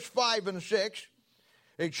in verse 5 and 6,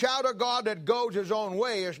 a child of God that goes his own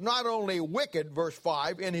way is not only wicked, verse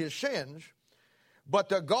 5, in his sins, but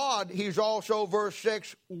to God he's also, verse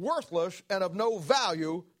 6, worthless and of no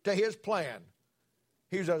value to his plan.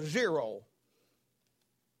 He's a zero.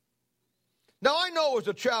 Now, I know as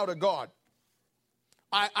a child of God,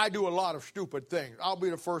 I do a lot of stupid things. I'll be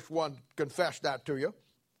the first one to confess that to you.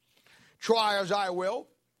 Try as I will,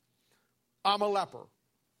 I'm a leper.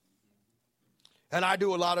 And I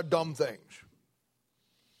do a lot of dumb things.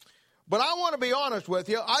 But I want to be honest with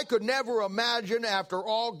you, I could never imagine after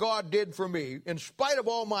all God did for me, in spite of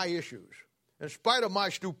all my issues, in spite of my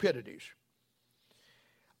stupidities,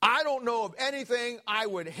 I don't know of anything I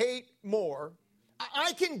would hate more.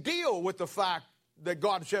 I can deal with the fact that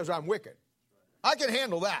God says I'm wicked. I can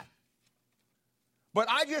handle that. But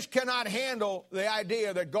I just cannot handle the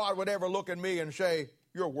idea that God would ever look at me and say,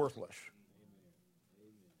 you're worthless.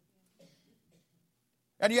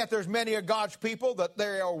 And yet there's many of God's people that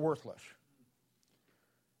they are worthless.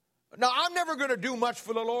 Now, I'm never going to do much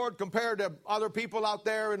for the Lord compared to other people out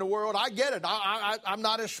there in the world. I get it. I'm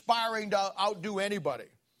not aspiring to outdo anybody.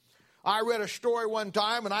 I read a story one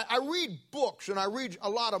time, and I read books, and I read a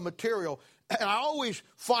lot of material, and I always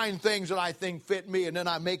find things that I think fit me, and then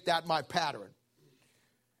I make that my pattern.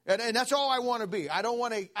 And that's all I want to be. I don't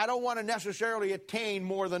want to necessarily attain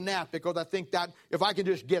more than that, because I think that if I can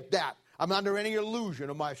just get that, I'm under any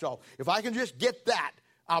illusion of myself. If I can just get that,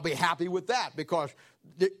 I'll be happy with that, because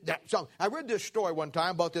I read this story one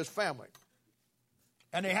time about this family,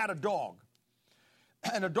 and they had a dog.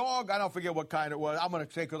 And the dog, I don't forget what kind it was. I'm going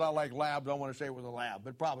to say, because I like labs, I want to say it was a lab,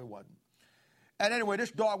 but it probably wasn't. And anyway, this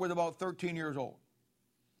dog was about 13 years old.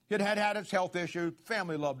 It had its health issues.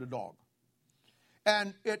 Family loved the dog.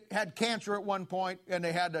 And it had cancer at one point, and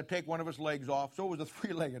they had to take one of its legs off, so it was a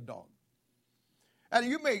three-legged dog. And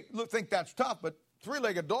you may think that's tough, but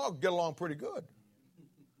three-legged dogs get along pretty good.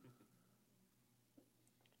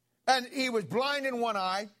 And he was blind in one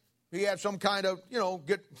eye. He had some kind of,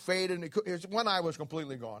 get faded, and his one eye was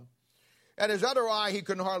completely gone. And his other eye, he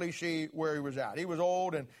couldn't hardly see where he was at. He was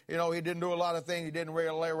old, and, he didn't do a lot of things. He didn't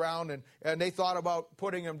really lay around, and they thought about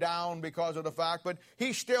putting him down because of the fact. But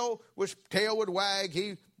he still was, tail would wag.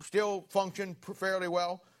 He still functioned fairly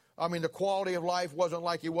well. I mean, the quality of life wasn't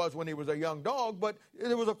like he was when he was a young dog, but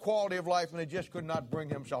there was a quality of life, and he just could not bring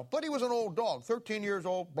himself. But he was an old dog, 13 years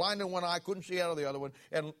old, blind in one eye, couldn't see out of the other one,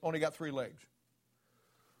 and only got 3 legs.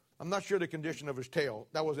 I'm not sure the condition of his tail.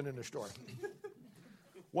 That wasn't in the story.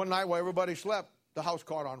 One night while everybody slept, the house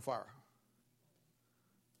caught on fire.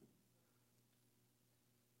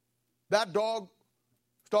 That dog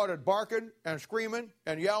started barking and screaming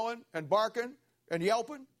and yelling and barking and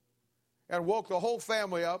yelping and woke the whole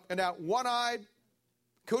family up. And that one-eyed,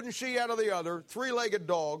 couldn't see out of the other, 3-legged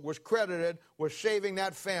dog was credited with saving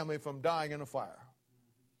that family from dying in a fire.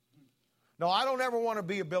 Now, I don't ever want to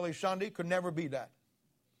be a Billy Sunday. Could never be that.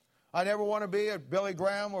 I never want to be a Billy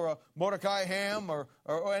Graham or a Mordecai Ham or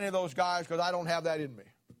any of those guys, because I don't have that in me.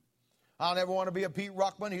 I don't ever want to be a Pete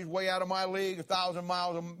Ruckman. He's way out of my league, 1,000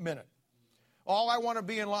 miles a minute. All I want to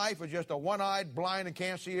be in life is just a one-eyed, blind, and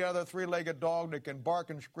can't see the other 3-legged dog that can bark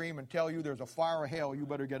and scream and tell you there's a fire of hell you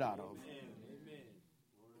better get out of. Amen.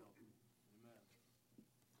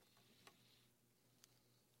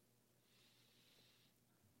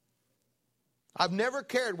 I've never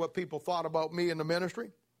cared what people thought about me in the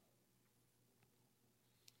ministry.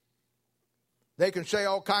 They can say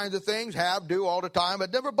all kinds of things, do all the time.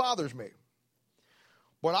 It never bothers me.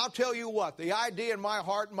 But I'll tell you what, the idea in my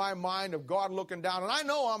heart and my mind of God looking down, and I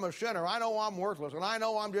know I'm a sinner, I know I'm worthless, and I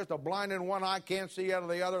know I'm just a blind in one eye, can't see out of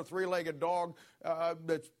the other, 3-legged dog,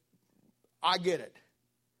 I get it.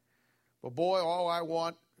 But boy,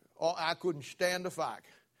 I couldn't stand the fact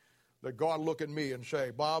that God look at me and say,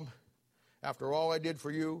 Bob, after all I did for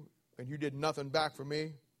you, and you did nothing back for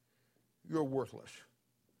me, you're worthless.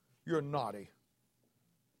 You're naughty.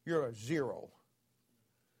 You're a 0.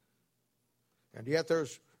 And yet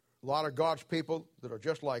there's a lot of God's people that are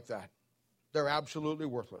just like that. They're absolutely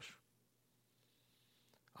worthless.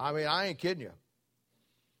 I mean, I ain't kidding you.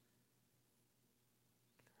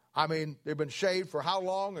 I mean, they've been saved for how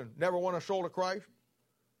long and never won a soul to Christ?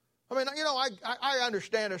 I mean, I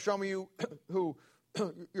understand that some of you who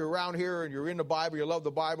you're around here and you're in the Bible, you love the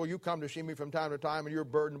Bible, you come to see me from time to time and you're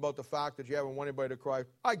burdened about the fact that you haven't won anybody to Christ.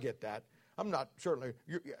 I get that. I'm not, certainly,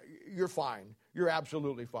 you're fine. You're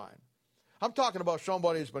absolutely fine. I'm talking about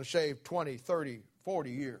somebody who's been saved 20, 30, 40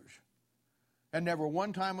 years and never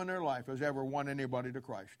one time in their life has ever won anybody to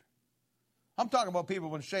Christ. I'm talking about people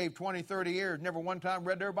who've been saved 20, 30 years, never one time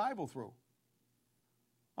read their Bible through.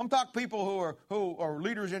 I'm talking people who are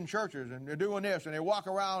leaders in churches and they're doing this and they walk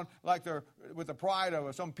around like they're with the pride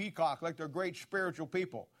of some peacock, like they're great spiritual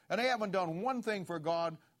people. And they haven't done one thing for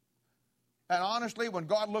God. And honestly, when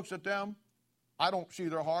God looks at them, I don't see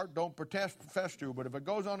their heart, don't profess to, but if it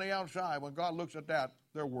goes on the outside, when God looks at that,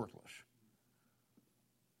 they're worthless.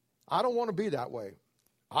 I don't want to be that way.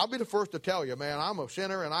 I'll be the first to tell you, man, I'm a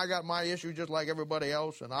sinner and I got my issues just like everybody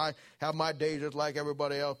else and I have my days just like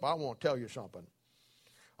everybody else, but I want to tell you something.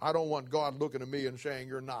 I don't want God looking at me and saying,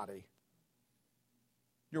 you're naughty.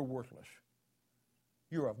 You're worthless.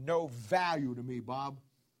 You're of no value to me, Bob.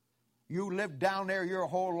 You lived down there your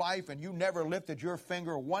whole life and you never lifted your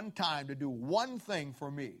finger one time to do one thing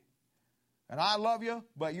for me. And I love you,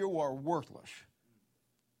 but you are worthless.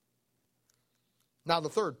 Now the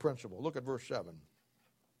third principle, look at verse 7.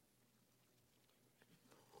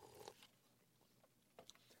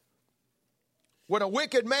 When a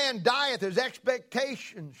wicked man dieth, his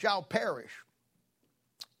expectation shall perish,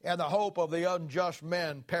 and the hope of the unjust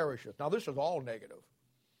man perisheth. Now this is all negative.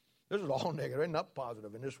 This is all negative. Ain't nothing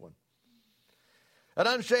positive in this one. An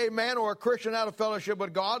unsaved man or a Christian out of fellowship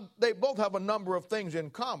with God, they both have a number of things in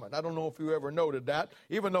common. I don't know if you ever noted that.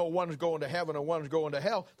 Even though one's going to heaven and one's going to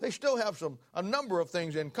hell, they still have a number of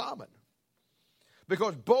things in common.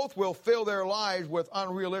 Because both will fill their lives with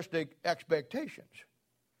unrealistic expectations.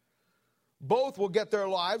 Both will get their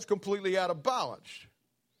lives completely out of balance.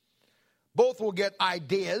 Both will get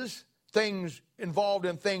ideas, things involved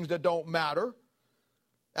in things that don't matter,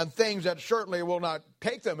 and things that certainly will not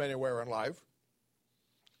take them anywhere in life.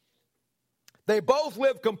 They both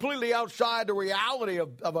live completely outside the reality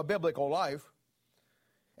of a biblical life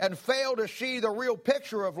and fail to see the real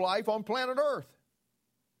picture of life on planet Earth.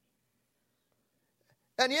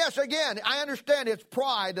 And yes, again, I understand it's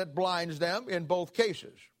pride that blinds them in both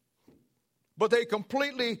cases. But they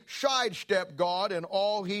completely sidestep God and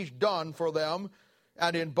all He's done for them,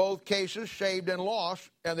 and in both cases, saved and lost,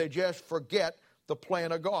 and they just forget the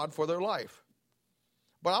plan of God for their life.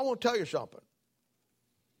 But I want to tell you something.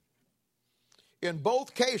 In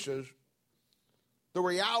both cases, the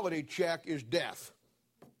reality check is death.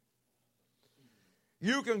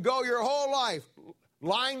 You can go your whole life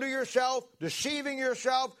lying to yourself, deceiving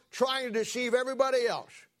yourself, trying to deceive everybody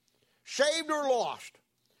else, saved or lost.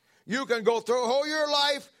 You can go through whole your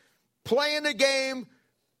life playing the game,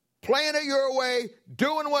 playing it your way,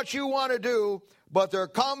 doing what you want to do, but there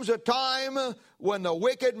comes a time when the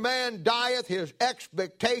wicked man dieth, his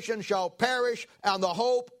expectation shall perish, and the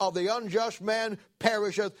hope of the unjust man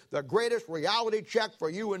perisheth. The greatest reality check for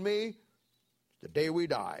you and me is the day we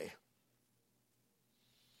die.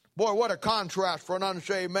 Boy, what a contrast for an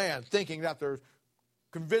unsaved man, thinking that there's,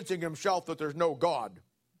 convincing himself that there's no God.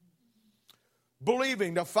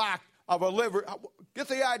 Believing the fact of a liver. Get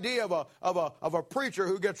the idea of a preacher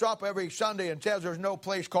who gets up every Sunday and says there's no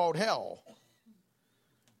place called hell.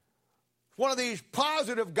 One of these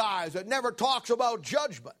positive guys that never talks about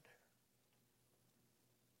judgment.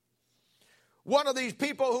 One of these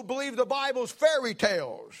people who believe the Bible's fairy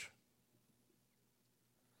tales.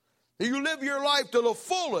 You live your life to the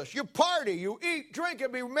fullest. You party, you eat, drink,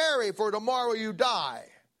 and be merry, for tomorrow you die.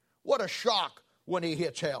 What a shock when he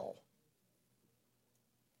hits hell.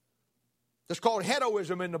 It's called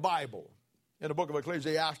hedonism in the Bible, in the book of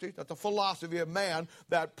Ecclesiastes. That's the philosophy of man,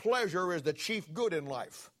 that pleasure is the chief good in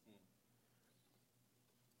life.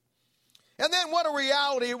 And then what a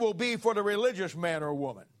reality it will be for the religious man or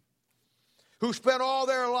woman who spent all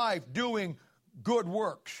their life doing good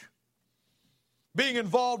works, being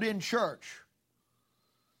involved in church,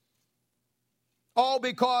 all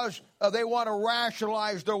because they want to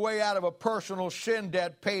rationalize their way out of a personal sin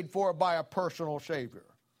debt paid for by a personal Savior.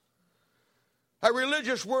 A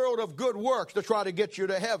religious world of good works to try to get you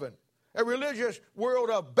to heaven. A religious world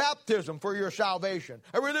of baptism for your salvation.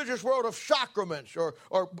 A religious world of sacraments or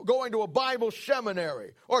going to a Bible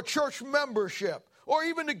seminary or church membership or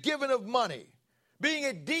even the giving of money. Being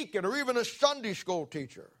a deacon or even a Sunday school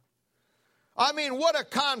teacher. I mean, what a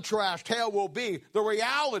contrast hell will be, the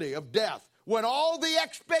reality of death, when all the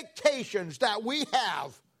expectations that we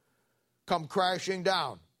have come crashing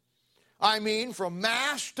down. I mean, from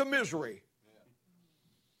mass to misery.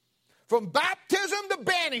 From baptism to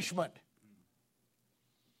banishment.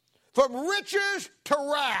 From riches to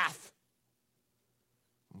wrath.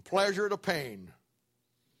 From pleasure to pain.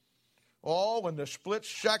 All in the split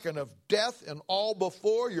second of death, and all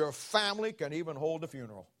before your family can even hold the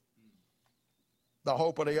funeral. The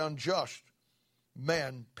hope of the unjust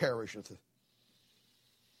man perisheth.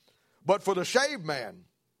 But for the saved man,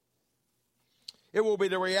 it will be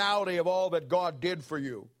the reality of all that God did for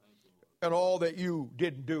you and all that you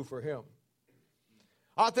didn't do for him.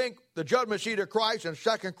 I think the judgment seat of Christ in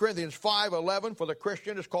 2 Corinthians 5:11 for the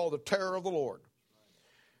Christian is called the terror of the Lord.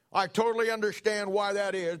 I totally understand why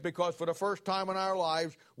that is, because for the first time in our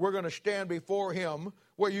lives, we're going to stand before him,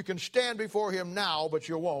 where you can stand before him now, but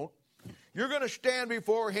you won't. You're going to stand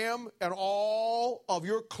before him, and all of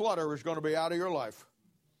your clutter is going to be out of your life.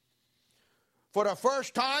 For the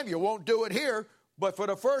first time, you won't do it here, but for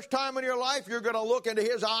the first time in your life, you're going to look into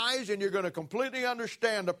his eyes, and you're going to completely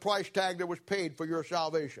understand the price tag that was paid for your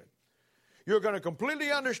salvation. You're going to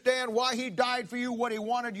completely understand why he died for you, what he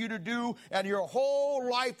wanted you to do, and your whole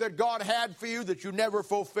life that God had for you that you never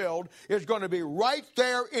fulfilled is going to be right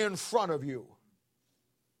there in front of you.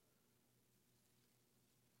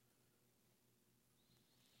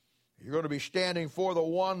 You're going to be standing for the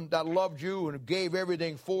one that loved you and gave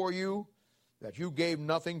everything for you, that you gave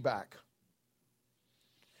nothing back.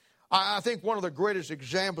 I think one of the greatest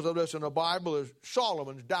examples of this in the Bible is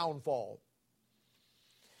Solomon's downfall.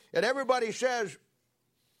 And everybody says,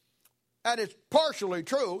 and it's partially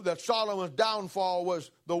true, that Solomon's downfall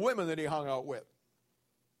was the women that he hung out with.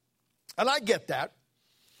 And I get that.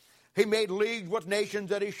 He made leagues with nations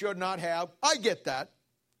that he should not have. I get that.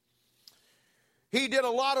 He did a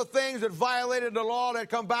lot of things that violated the law that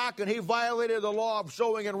come back, and he violated the law of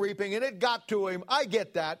sowing and reaping, and it got to him. I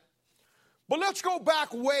get that. But let's go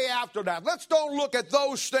back way after that. Let's don't look at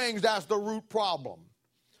those things as the root problem.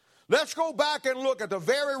 Let's go back and look at the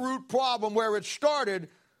very root problem where it started,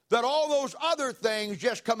 that all those other things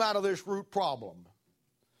just come out of this root problem.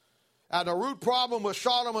 And the root problem with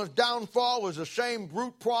Solomon's downfall was the same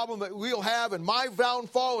root problem that we'll have in my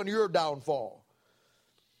downfall and your downfall.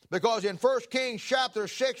 Because in 1 Kings chapter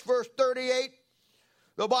 6, verse 38,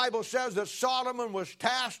 the Bible says that Solomon was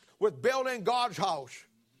tasked with building God's house.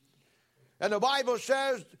 And the Bible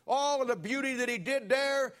says all of the beauty that he did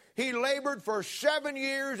there, he labored for 7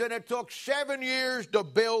 years, and it took 7 years to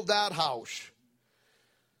build that house.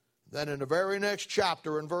 Then in the very next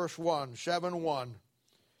chapter, in verse 1, 7:1,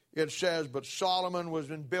 it says, but Solomon was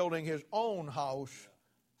in building his own house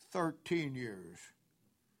 13 years.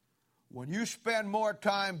 When you spend more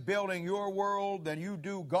time building your world than you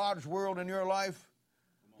do God's world in your life,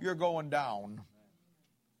 you're going down.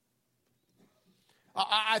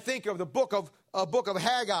 I think of the book of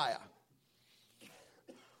Haggai.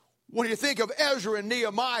 When you think of Ezra and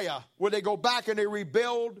Nehemiah, where they go back and they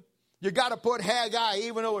rebuild, you got to put Haggai,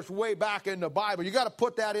 even though it's way back in the Bible, you got to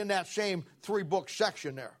put that in that same 3-book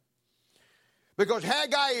section there. Because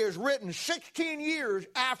Haggai is written 16 years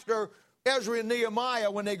after Ezra and Nehemiah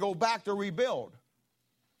when they go back to rebuild.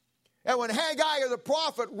 And when Haggai the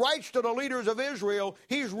prophet writes to the leaders of Israel,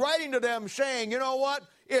 he's writing to them saying, you know what?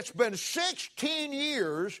 It's been 16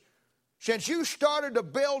 years since you started to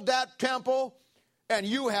build that temple, and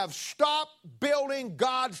you have stopped building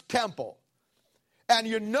God's temple. And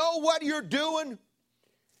you know what you're doing?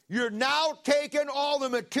 You're now taking all the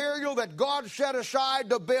material that God set aside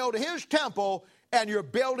to build his temple, and you're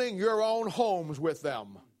building your own homes with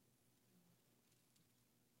them.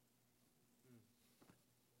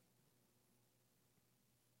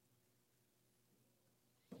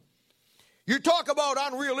 You talk about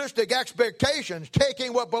unrealistic expectations,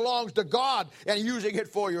 taking what belongs to God and using it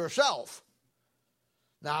for yourself.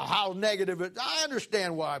 Now, how negative it, I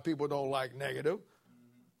understand why people don't like negative.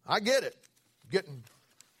 I get it.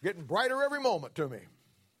 Getting brighter every moment to me.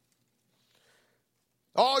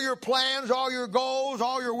 All your plans, all your goals,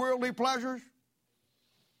 all your worldly pleasures.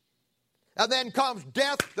 And then comes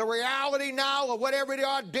death, the reality now of what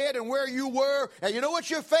everybody did and where you were. And you know what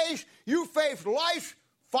you face? You face life's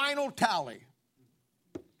final tally.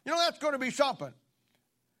 You know, that's going to be something.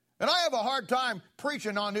 And I have a hard time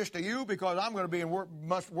preaching on this to you because I'm going to be in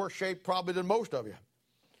much worse shape probably than most of you.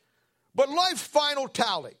 But life's final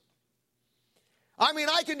tally. I mean,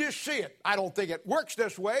 I can just see it. I don't think it works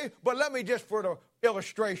this way, but let me just, for the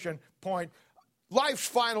illustration point, life's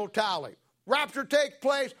final tally. Rapture takes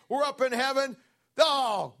place. We're up in heaven.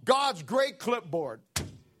 Oh, God's great clipboard.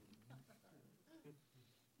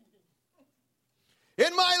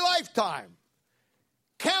 In my lifetime,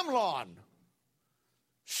 Camelon,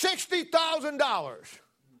 $60,000.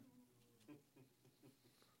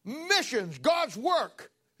 Missions, God's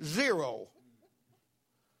work, 0.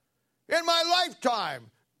 In my lifetime,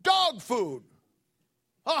 dog food,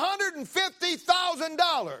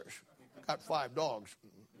 $150,000. Got 5 dogs.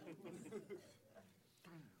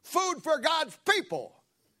 Food for God's people,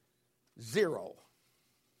 0.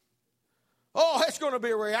 Oh, it's going to be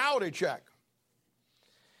a reality check.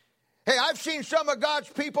 Hey, I've seen some of God's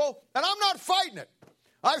people, and I'm not fighting it.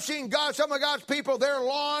 I've seen some of God's people, their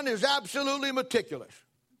lawn is absolutely meticulous.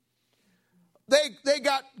 They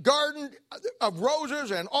got garden of roses,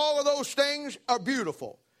 and all of those things are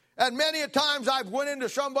beautiful. And many a times I've went into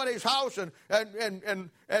somebody's house and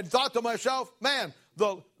thought to myself, man,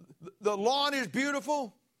 the lawn is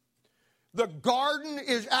beautiful. The garden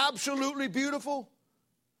is absolutely beautiful.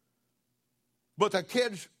 But the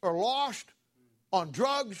kids are lost, on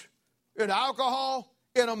drugs, in alcohol,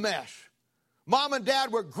 in a mess. Mom and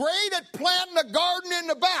Dad were great at planting a garden in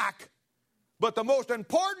the back, but the most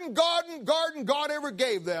important garden God ever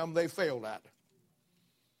gave them, they failed at.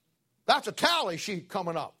 That's a tally sheet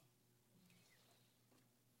coming up.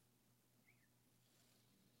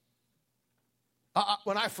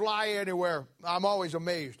 When I fly anywhere, I'm always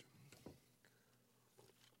amazed.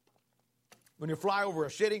 When you fly over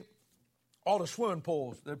a city, all the swimming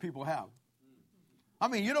pools that people have. I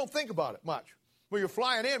mean, you don't think about it much. When you're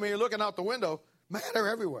flying in, when you're looking out the window, man, they're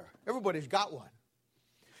everywhere. Everybody's got one.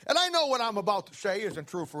 And I know what I'm about to say isn't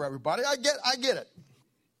true for everybody. I get it.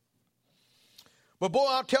 But boy,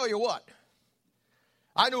 I'll tell you what.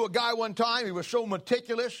 I knew a guy one time, he was so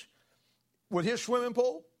meticulous with his swimming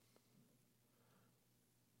pool.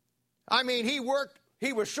 I mean, he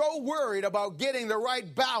was so worried about getting the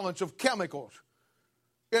right balance of chemicals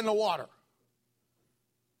in the water.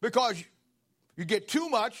 Because you get too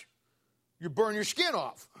much, you burn your skin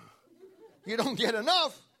off. You don't get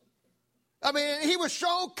enough. I mean, he was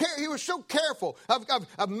so careful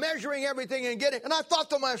of measuring everything and getting. And I thought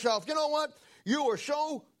to myself, you know what? You are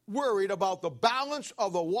so worried about the balance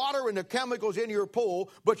of the water and the chemicals in your pool,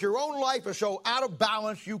 but your own life is so out of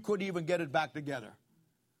balance you couldn't even get it back together.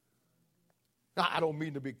 Now, I don't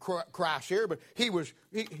mean to be crass here, but he was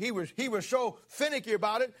so finicky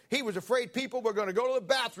about it. He was afraid people were going to go to the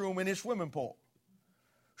bathroom in his swimming pool.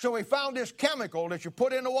 So he found this chemical that you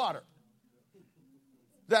put in the water.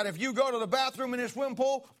 That if you go to the bathroom in his swimming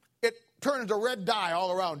pool, it turns a red dye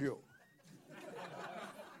all around you.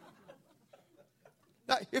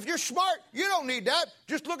 Now, if you're smart, you don't need that.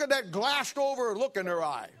 Just look at that glassed over look in their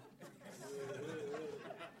eye.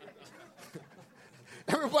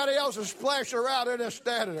 Everybody else is splashing around and they're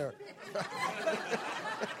standing there.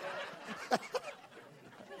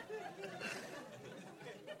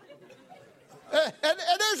 and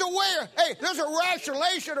there's a way, there's a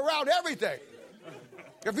rationalization around everything.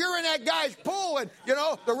 If you're in that guy's pool and,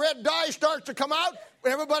 the red dye starts to come out,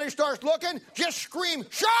 and everybody starts looking, just scream,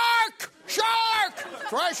 "Shark! Shark!"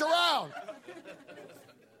 Thrash around.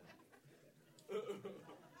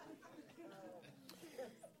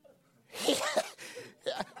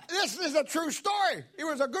 This is a true story. He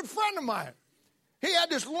was a good friend of mine. He had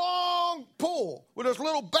this long pole with this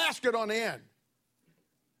little basket on the end.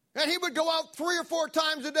 And he would go out 3 or 4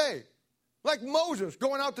 times a day, like Moses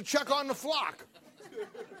going out to check on the flock.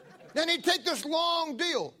 Then he'd take this long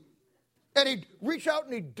deal, and he'd reach out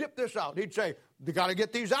and he'd dip this out. He'd say, "You got to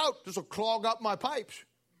get these out. This will clog up my pipes."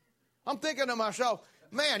 I'm thinking to myself,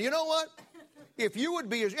 man, you know what? If you would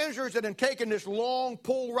be as interested in taking this long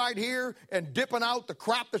pole right here and dipping out the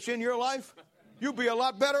crap that's in your life, you'd be a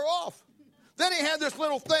lot better off. Then he had this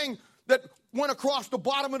little thing that went across the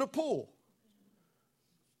bottom of the pool.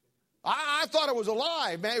 I thought it was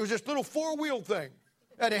alive, man. It was this little 4-wheel thing.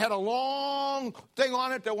 And it had a long thing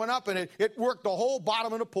on it that went up, and it worked the whole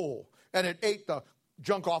bottom of the pool. And it ate the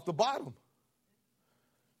junk off the bottom.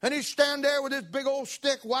 And he'd stand there with his big old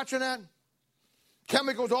stick watching that.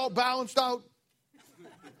 Chemicals all balanced out.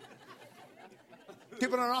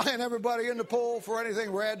 Keeping an eye on everybody in the pool for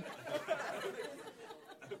anything red.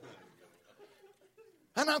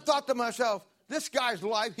 And I thought to myself, this guy's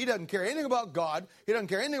life, he doesn't care anything about God. He doesn't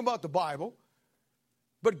care anything about the Bible.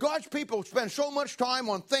 But God's people spend so much time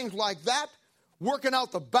on things like that, working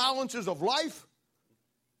out the balances of life,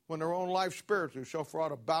 when their own life spiritually is so far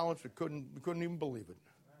out of balance they couldn't even believe it.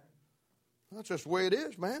 That's just the way it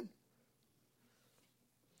is, man.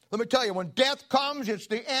 Let me tell you, when death comes, it's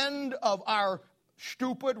the end of our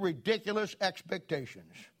stupid, ridiculous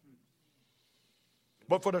expectations.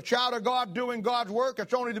 But for the child of God doing God's work,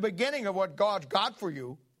 it's only the beginning of what God's got for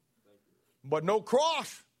you. But no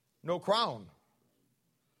cross, no crown.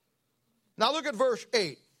 Now look at verse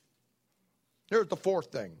 8. Here's the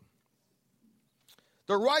 4th thing.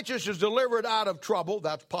 The righteous is delivered out of trouble.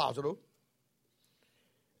 That's positive.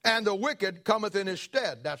 And the wicked cometh in his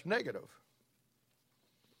stead. That's negative.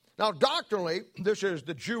 Now doctrinally, this is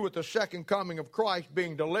the Jew at the second coming of Christ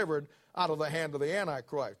being delivered out of the hand of the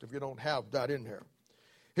Antichrist, if you don't have that in here.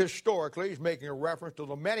 Historically, he's making a reference to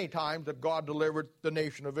the many times that God delivered the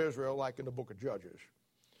nation of Israel, like in the book of Judges.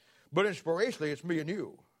 But inspirationally, it's me and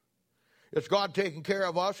you. It's God taking care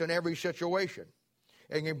of us in every situation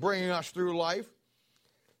and bringing us through life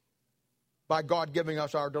by God giving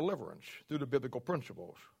us our deliverance through the biblical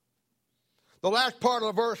principles. The last part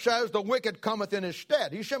of the verse says, the wicked cometh in his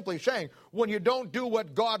stead. He's simply saying, when you don't do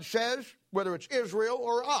what God says, whether it's Israel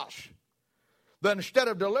or us, then instead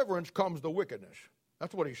of deliverance comes the wickedness.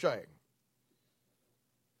 That's what he's saying.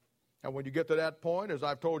 And when you get to that point, as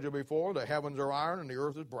I've told you before, the heavens are iron and the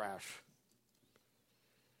earth is brass.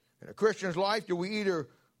 In a Christian's life, do we either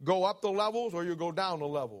go up the levels or you go down the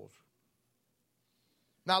levels?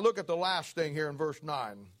 Now look at the last thing here in verse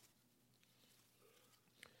 9.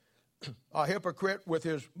 A hypocrite with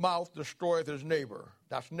his mouth destroyeth his neighbor.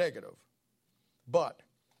 That's negative. But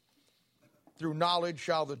through knowledge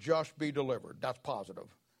shall the just be delivered. That's positive.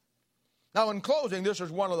 Now in closing, this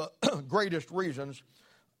is one of the greatest reasons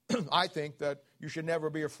I think that you should never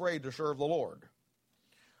be afraid to serve the Lord.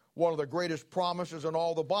 One of the greatest promises in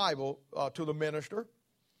all the Bible to the minister,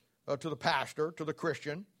 to the pastor, to the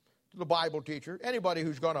Christian, to the Bible teacher, anybody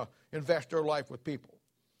who's going to invest their life with people.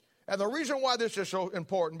 And the reason why this is so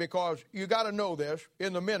important, because you got to know this,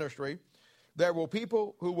 in the ministry, there will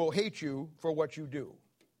people who will hate you for what you do.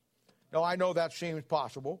 Now, I know that seems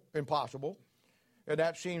impossible, and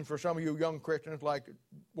that seems for some of you young Christians like it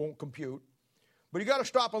won't compute. But you got to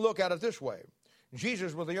stop and look at it this way.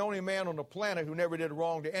 Jesus was the only man on the planet who never did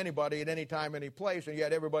wrong to anybody at any time, any place, and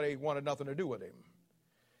yet everybody wanted nothing to do with him.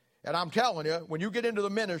 And I'm telling you, when you get into the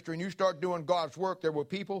ministry and you start doing God's work, there will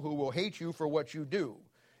people who will hate you for what you do.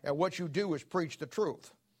 And what you do is preach the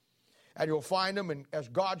truth. And you'll find them as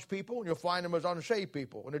God's people, and you'll find them as unsaved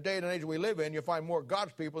people. In the day and age we live in, you find more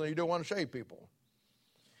God's people than you do unsaved people.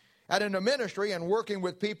 And in the ministry and working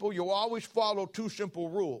with people, you'll always follow 2 simple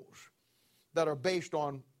rules that are based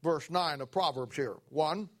on verse 9 of Proverbs here.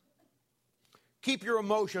 1, keep your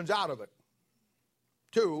emotions out of it.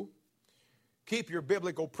 2, keep your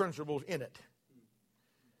biblical principles in it.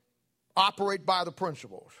 Operate by the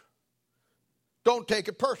principles. Don't take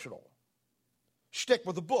it personal. Stick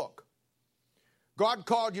with the book. God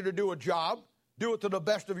called you to do a job. Do it to the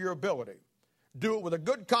best of your ability. Do it with a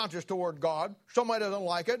good conscience toward God. Somebody doesn't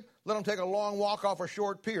like it. let them take a long walk off a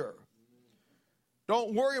short pier.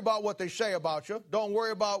 Don't worry about what they say about you. Don't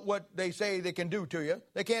worry about what they say they can do to you.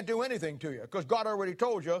 They can't do anything to you because God already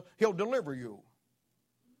told you he'll deliver you.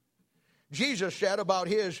 Jesus said about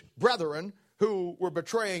his brethren who were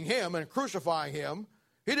betraying him and crucifying him,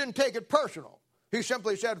 he didn't take it personal. He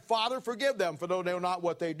simply said, Father, forgive them, for though they know not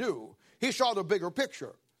what they do. He saw the bigger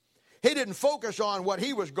picture. He didn't focus on what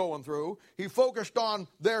he was going through. He focused on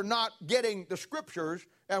their not getting the scriptures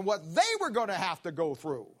and what they were going to have to go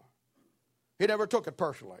through. He never took it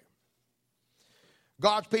personally.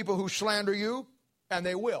 God's people who slander you, and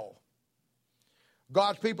they will.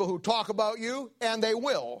 God's people who talk about you, and they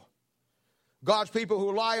will. God's people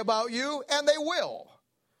who lie about you, and they will.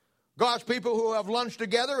 God's people who have lunch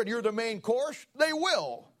together and you're the main course, they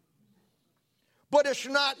will. But it's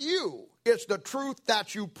not you. It's the truth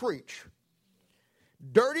that you preach.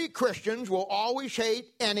 Dirty Christians will always hate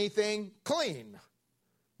anything clean.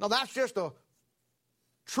 Now that's just a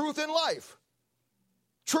truth in life.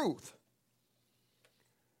 Truth.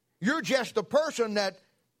 You're just the person that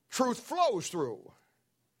truth flows through.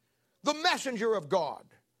 The messenger of God.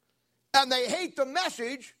 And they hate the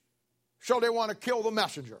message, so they want to kill the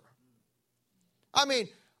messenger. I mean,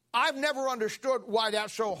 I've never understood why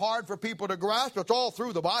that's so hard for people to grasp. It's all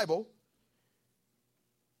through the Bible.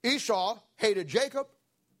 Esau hated Jacob.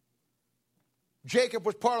 Jacob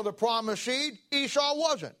was part of the promised seed. Esau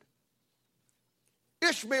wasn't.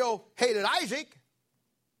 Ishmael hated Isaac.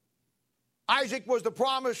 Isaac was the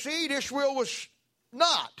promised seed. Ishmael was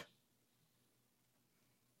not.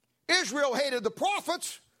 Israel hated the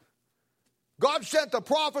prophets. God sent the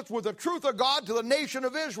prophets with the truth of God to the nation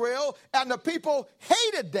of Israel, and the people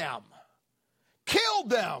hated them,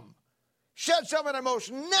 killed them, said some of the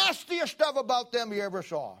most nastiest stuff about them you ever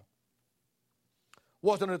saw.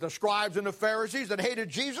 Wasn't it the scribes and the Pharisees that hated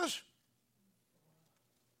Jesus?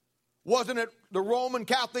 Wasn't it the Roman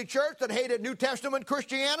Catholic Church that hated New Testament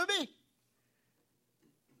Christianity?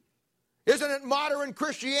 Isn't it modern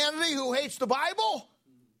Christianity who hates the Bible?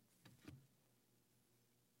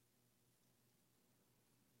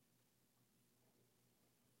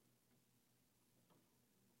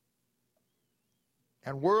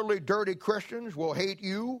 And worldly, dirty Christians will hate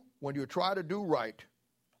you when you try to do right.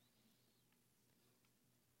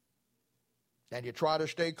 And you try to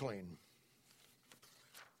stay clean.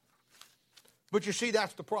 But you see,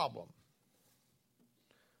 that's the problem.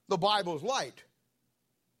 The Bible's light.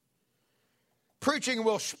 Preaching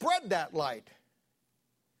will spread that light.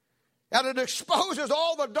 And it exposes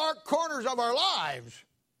all the dark corners of our lives.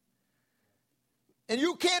 And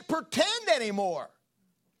you can't pretend anymore.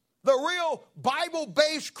 The real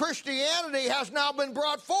Bible-based Christianity has now been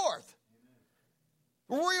brought forth.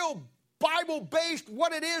 Real Bible-based,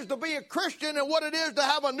 what it is to be a Christian and what it is to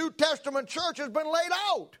have a New Testament church has been laid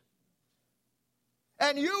out.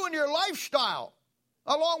 And you and your lifestyle,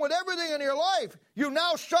 along with everything in your life, you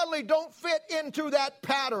now suddenly don't fit into that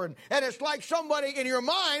pattern. And it's like somebody in your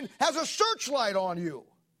mind has a searchlight on you.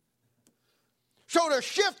 So to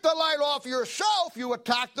shift the light off yourself, you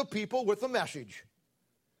attack the people with the message.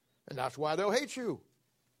 And that's why they'll hate you.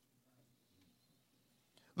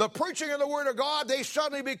 The preaching of the Word of God, they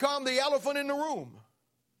suddenly become the elephant in the room.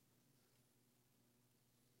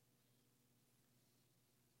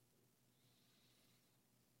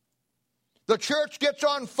 The church gets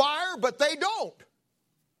on fire, but they don't.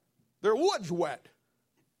 Their wood's wet.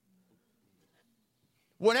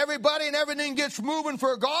 When everybody and everything gets moving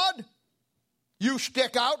for God, you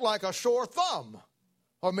stick out like a sore thumb.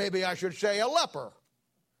 Or maybe I should say a leper.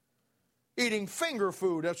 Eating finger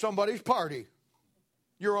food at somebody's party.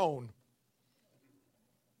 Your own.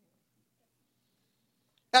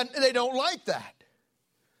 And they don't like that.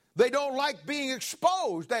 They don't like being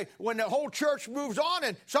exposed. When the whole church moves on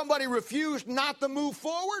and somebody refused not to move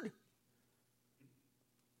forward,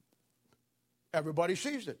 everybody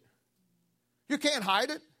sees it. You can't hide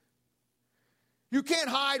it. You can't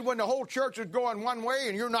hide when the whole church is going one way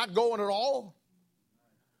and you're not going at all.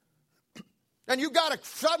 And you got to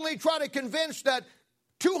suddenly try to convince that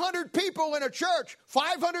 200 people in a church,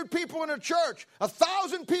 500 people in a church,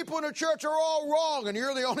 1,000 people in a church are all wrong, and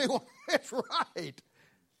you're the only one that's right.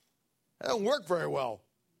 That don't work very well.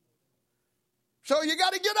 So you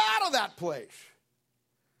got to get out of that place.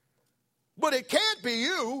 But it can't be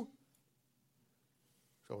you.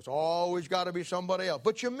 So it's always got to be somebody else.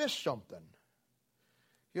 But you missed something.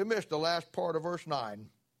 You missed the last part of verse 9.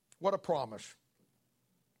 What a promise.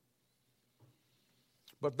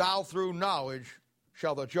 But thou through knowledge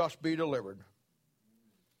shall the just be delivered.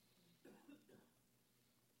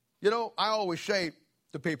 You know, I always say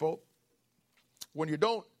to people, when you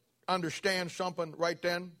don't understand something right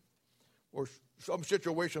then, or some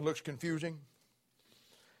situation looks confusing,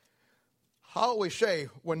 I always say,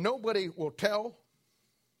 when nobody will tell,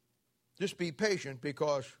 just be patient,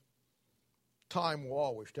 because time will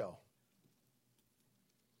always tell.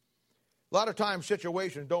 A lot of times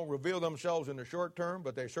situations don't reveal themselves in the short term,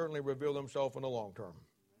 but they certainly reveal themselves in the long term.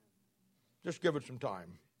 Just give it some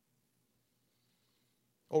time.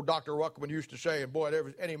 Old Dr. Ruckman used to say, and boy,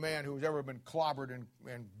 any man who's ever been clobbered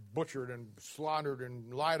and butchered and slaughtered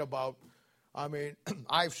and lied about, I mean,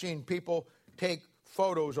 I've seen people take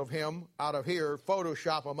photos of him out of here,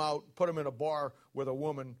 Photoshop them out, put them in a bar with a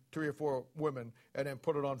woman, 3 or 4 women, and then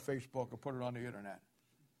put it on Facebook or put it on the internet.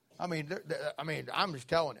 I mean, I'm just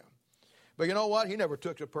telling you. But you know what? He never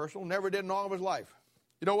took it personal, never did in all of his life.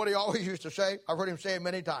 You know what he always used to say? I've heard him say it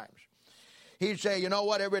many times. He'd say, you know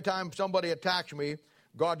what? Every time somebody attacks me,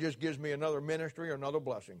 God just gives me another ministry or another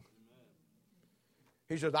blessing.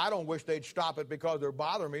 He says, I don't wish they'd stop it because they're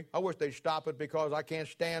bothering me. I wish they'd stop it because I can't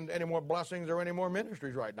stand any more blessings or any more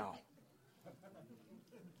ministries right now.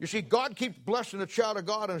 You see, God keeps blessing the child of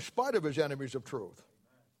God in spite of his enemies of truth.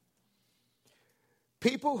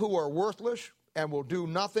 People who are worthless and will do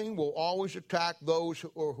nothing will always attack those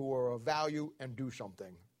who are of value and do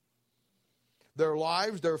something. Their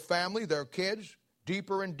lives, their family, their kids,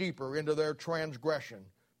 deeper and deeper into their transgression,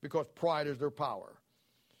 because pride is their power.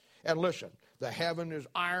 And listen, the heaven is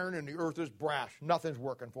iron and the earth is brass. Nothing's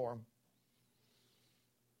working for them.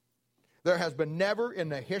 There has been never in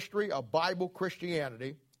the history of Bible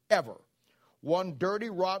Christianity, ever, one dirty,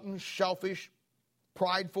 rotten, selfish,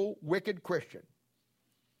 prideful, wicked Christian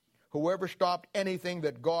who ever stopped anything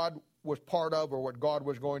that God was part of or what God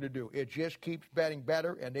was going to do. It just keeps getting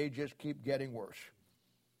better, and they just keep getting worse.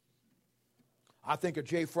 I think of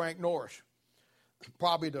J. Frank Norris,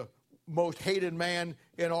 probably the most hated man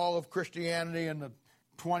in all of Christianity in the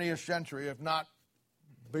 20th century, if not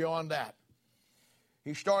beyond that.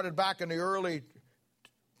 He started back in the early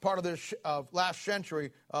part of this last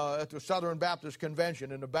century at the Southern Baptist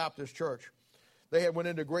Convention in the Baptist Church. They had went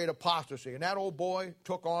into great apostasy, and that old boy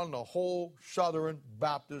took on the whole Southern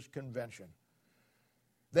Baptist Convention.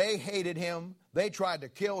 They hated him. They tried to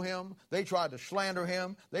kill him. They tried to slander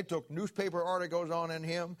him. They took newspaper articles on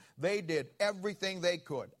him. They did everything they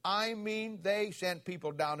could. I mean, they sent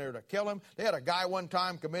people down there to kill him. They had a guy one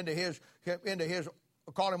time come into his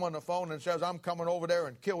called him on the phone and says, I'm coming over there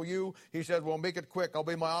and kill you. He says, well, make it quick. I'll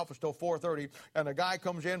be in my office till 4:30. And the guy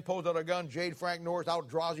comes in, pulls out a gun. J. Frank Norris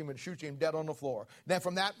outdraws him and shoots him dead on the floor. Then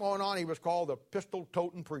from that point on, he was called the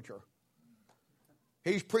pistol-toting preacher.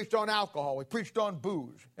 He's preached on alcohol. He preached on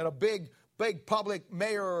booze. And a big public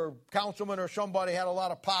mayor or councilman or somebody had a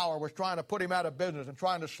lot of power, was trying to put him out of business and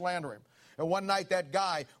trying to slander him. And one night that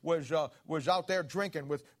guy was out there drinking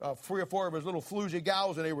with 3 or 4 of his little floozy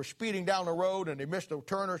gals, and they were speeding down the road, and they missed a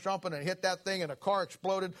turn or something and hit that thing, and the car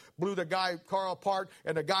exploded, blew the guy's car apart,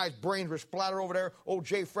 and the guy's brains were splattered over there. Old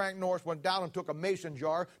J. Frank Norris went down and took a mason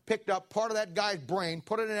jar, picked up part of that guy's brain,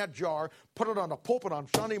 put it in that jar, put it on the pulpit on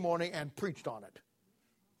Sunday morning, and preached on it.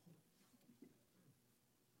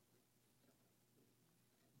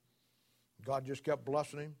 God just kept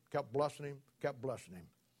blessing him, kept blessing him, kept blessing him.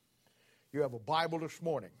 You have a Bible this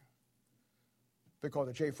morning because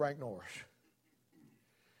of J. Frank Norris.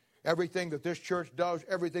 Everything that this church does,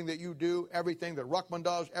 everything that you do, everything that Ruckman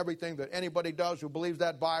does, everything that anybody does who believes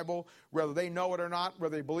that Bible, whether they know it or not,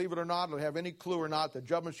 whether they believe it or not, or have any clue or not, the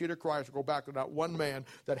judgment seat of Christ will go back to that one man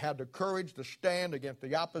that had the courage to stand against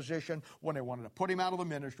the opposition when they wanted to put him out of the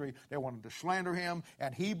ministry, they wanted to slander him,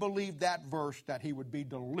 and he believed that verse that he would be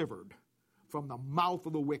delivered from the mouth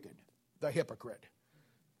of the wicked, the hypocrite.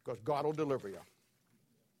 Because God will deliver you.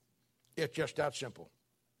 It's just that simple.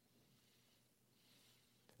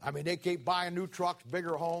 I mean, they keep buying new trucks,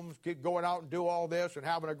 bigger homes, keep going out and do all this and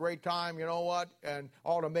having a great time, you know what? And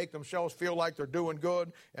all to make themselves feel like they're doing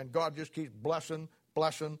good. And God just keeps blessing,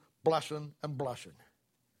 blessing, blessing, and blessing.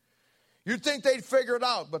 You'd think they'd figure it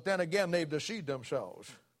out, but then again, they've deceived themselves.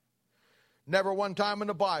 Never one time in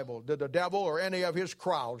the Bible did the devil or any of his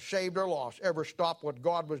crowd, saved or lost, ever stop what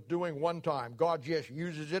God was doing one time. God just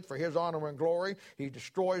uses it for his honor and glory. He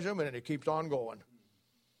destroys them, and then he keeps on going.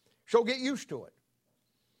 So get used to it.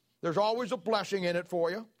 There's always a blessing in it for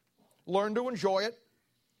you. Learn to enjoy it.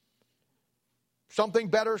 Something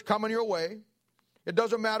better is coming your way. It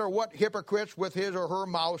doesn't matter what hypocrites with his or her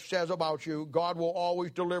mouth says about you. God will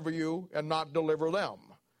always deliver you and not deliver them.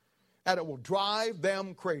 And it will drive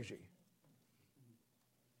them crazy.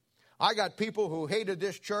 I got people who hated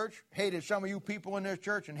this church, hated some of you people in this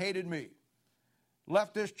church, and hated me.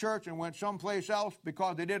 Left this church and went someplace else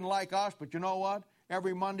because they didn't like us, but you know what?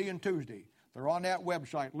 Every Monday and Tuesday, they're on that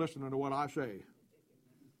website listening to what I say.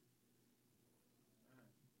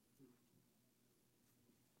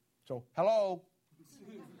 So, hello.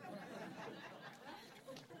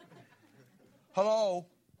 Hello.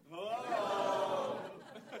 Hello.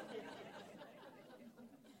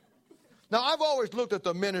 Now, I've always looked at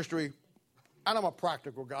the ministry, and I'm a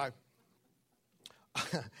practical guy.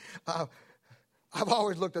 I've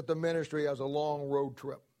always looked at the ministry as a long road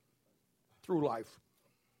trip through life.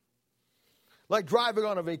 Like driving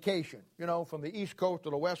on a vacation, you know, from the East Coast to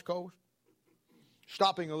the West Coast,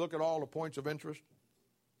 stopping to look at all the points of interest.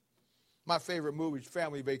 My favorite movie is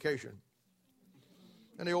Family Vacation.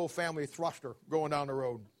 And the old family thruster going down the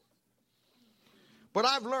road. But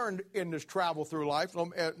I've learned in this travel through life,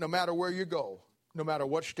 no matter where you go, no matter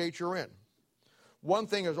what state you're in, one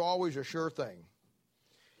thing is always a sure thing.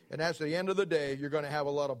 And that's the end of the day, you're going to have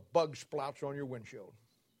a lot of bug splouts on your windshield.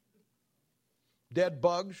 Dead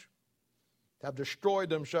bugs have destroyed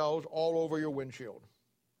themselves all over your windshield.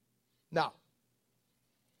 Now,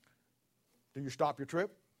 do you stop your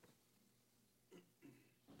trip?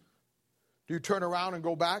 Do you turn around and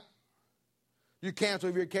go back? You cancel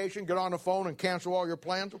your vacation, get on the phone and cancel all your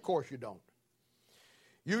plans? Of course you don't.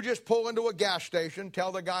 You just pull into a gas station,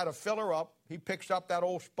 tell the guy to fill her up. He picks up that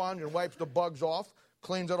old sponge and wipes the bugs off,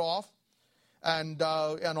 cleans it off, and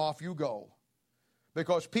off you go.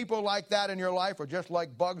 Because people like that in your life are just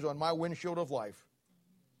like bugs on my windshield of life.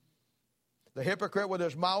 The hypocrite with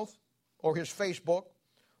his mouth or his Facebook,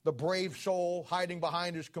 the brave soul hiding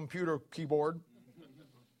behind his computer keyboard.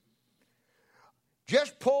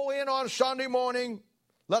 Just pull in on Sunday morning,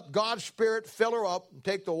 let God's Spirit fill her up, and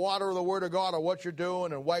take the water of the Word of God or what you're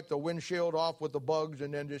doing and wipe the windshield off with the bugs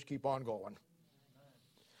and then just keep on going.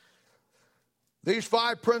 These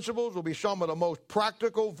 5 principles will be some of the most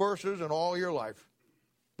practical verses in all your life.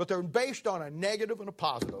 But they're based on a negative and a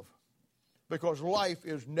positive, because life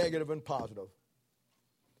is negative and positive.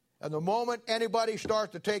 And the moment anybody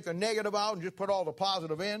starts to take the negative out and just put all the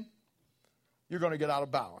positive in, you're going to get out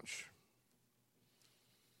of balance.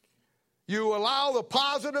 You allow the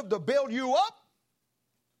positive to build you up,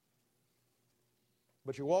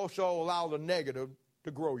 but you also allow the negative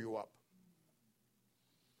to grow you up.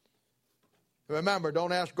 Remember,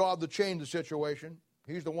 don't ask God to change the situation.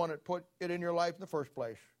 He's the one that put it in your life in the first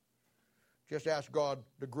place. Just ask God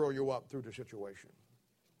to grow you up through the situation.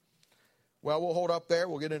 Well, we'll hold up there.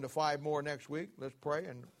 We'll get into 5 more next week. Let's pray,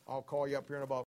 and I'll call you up here in about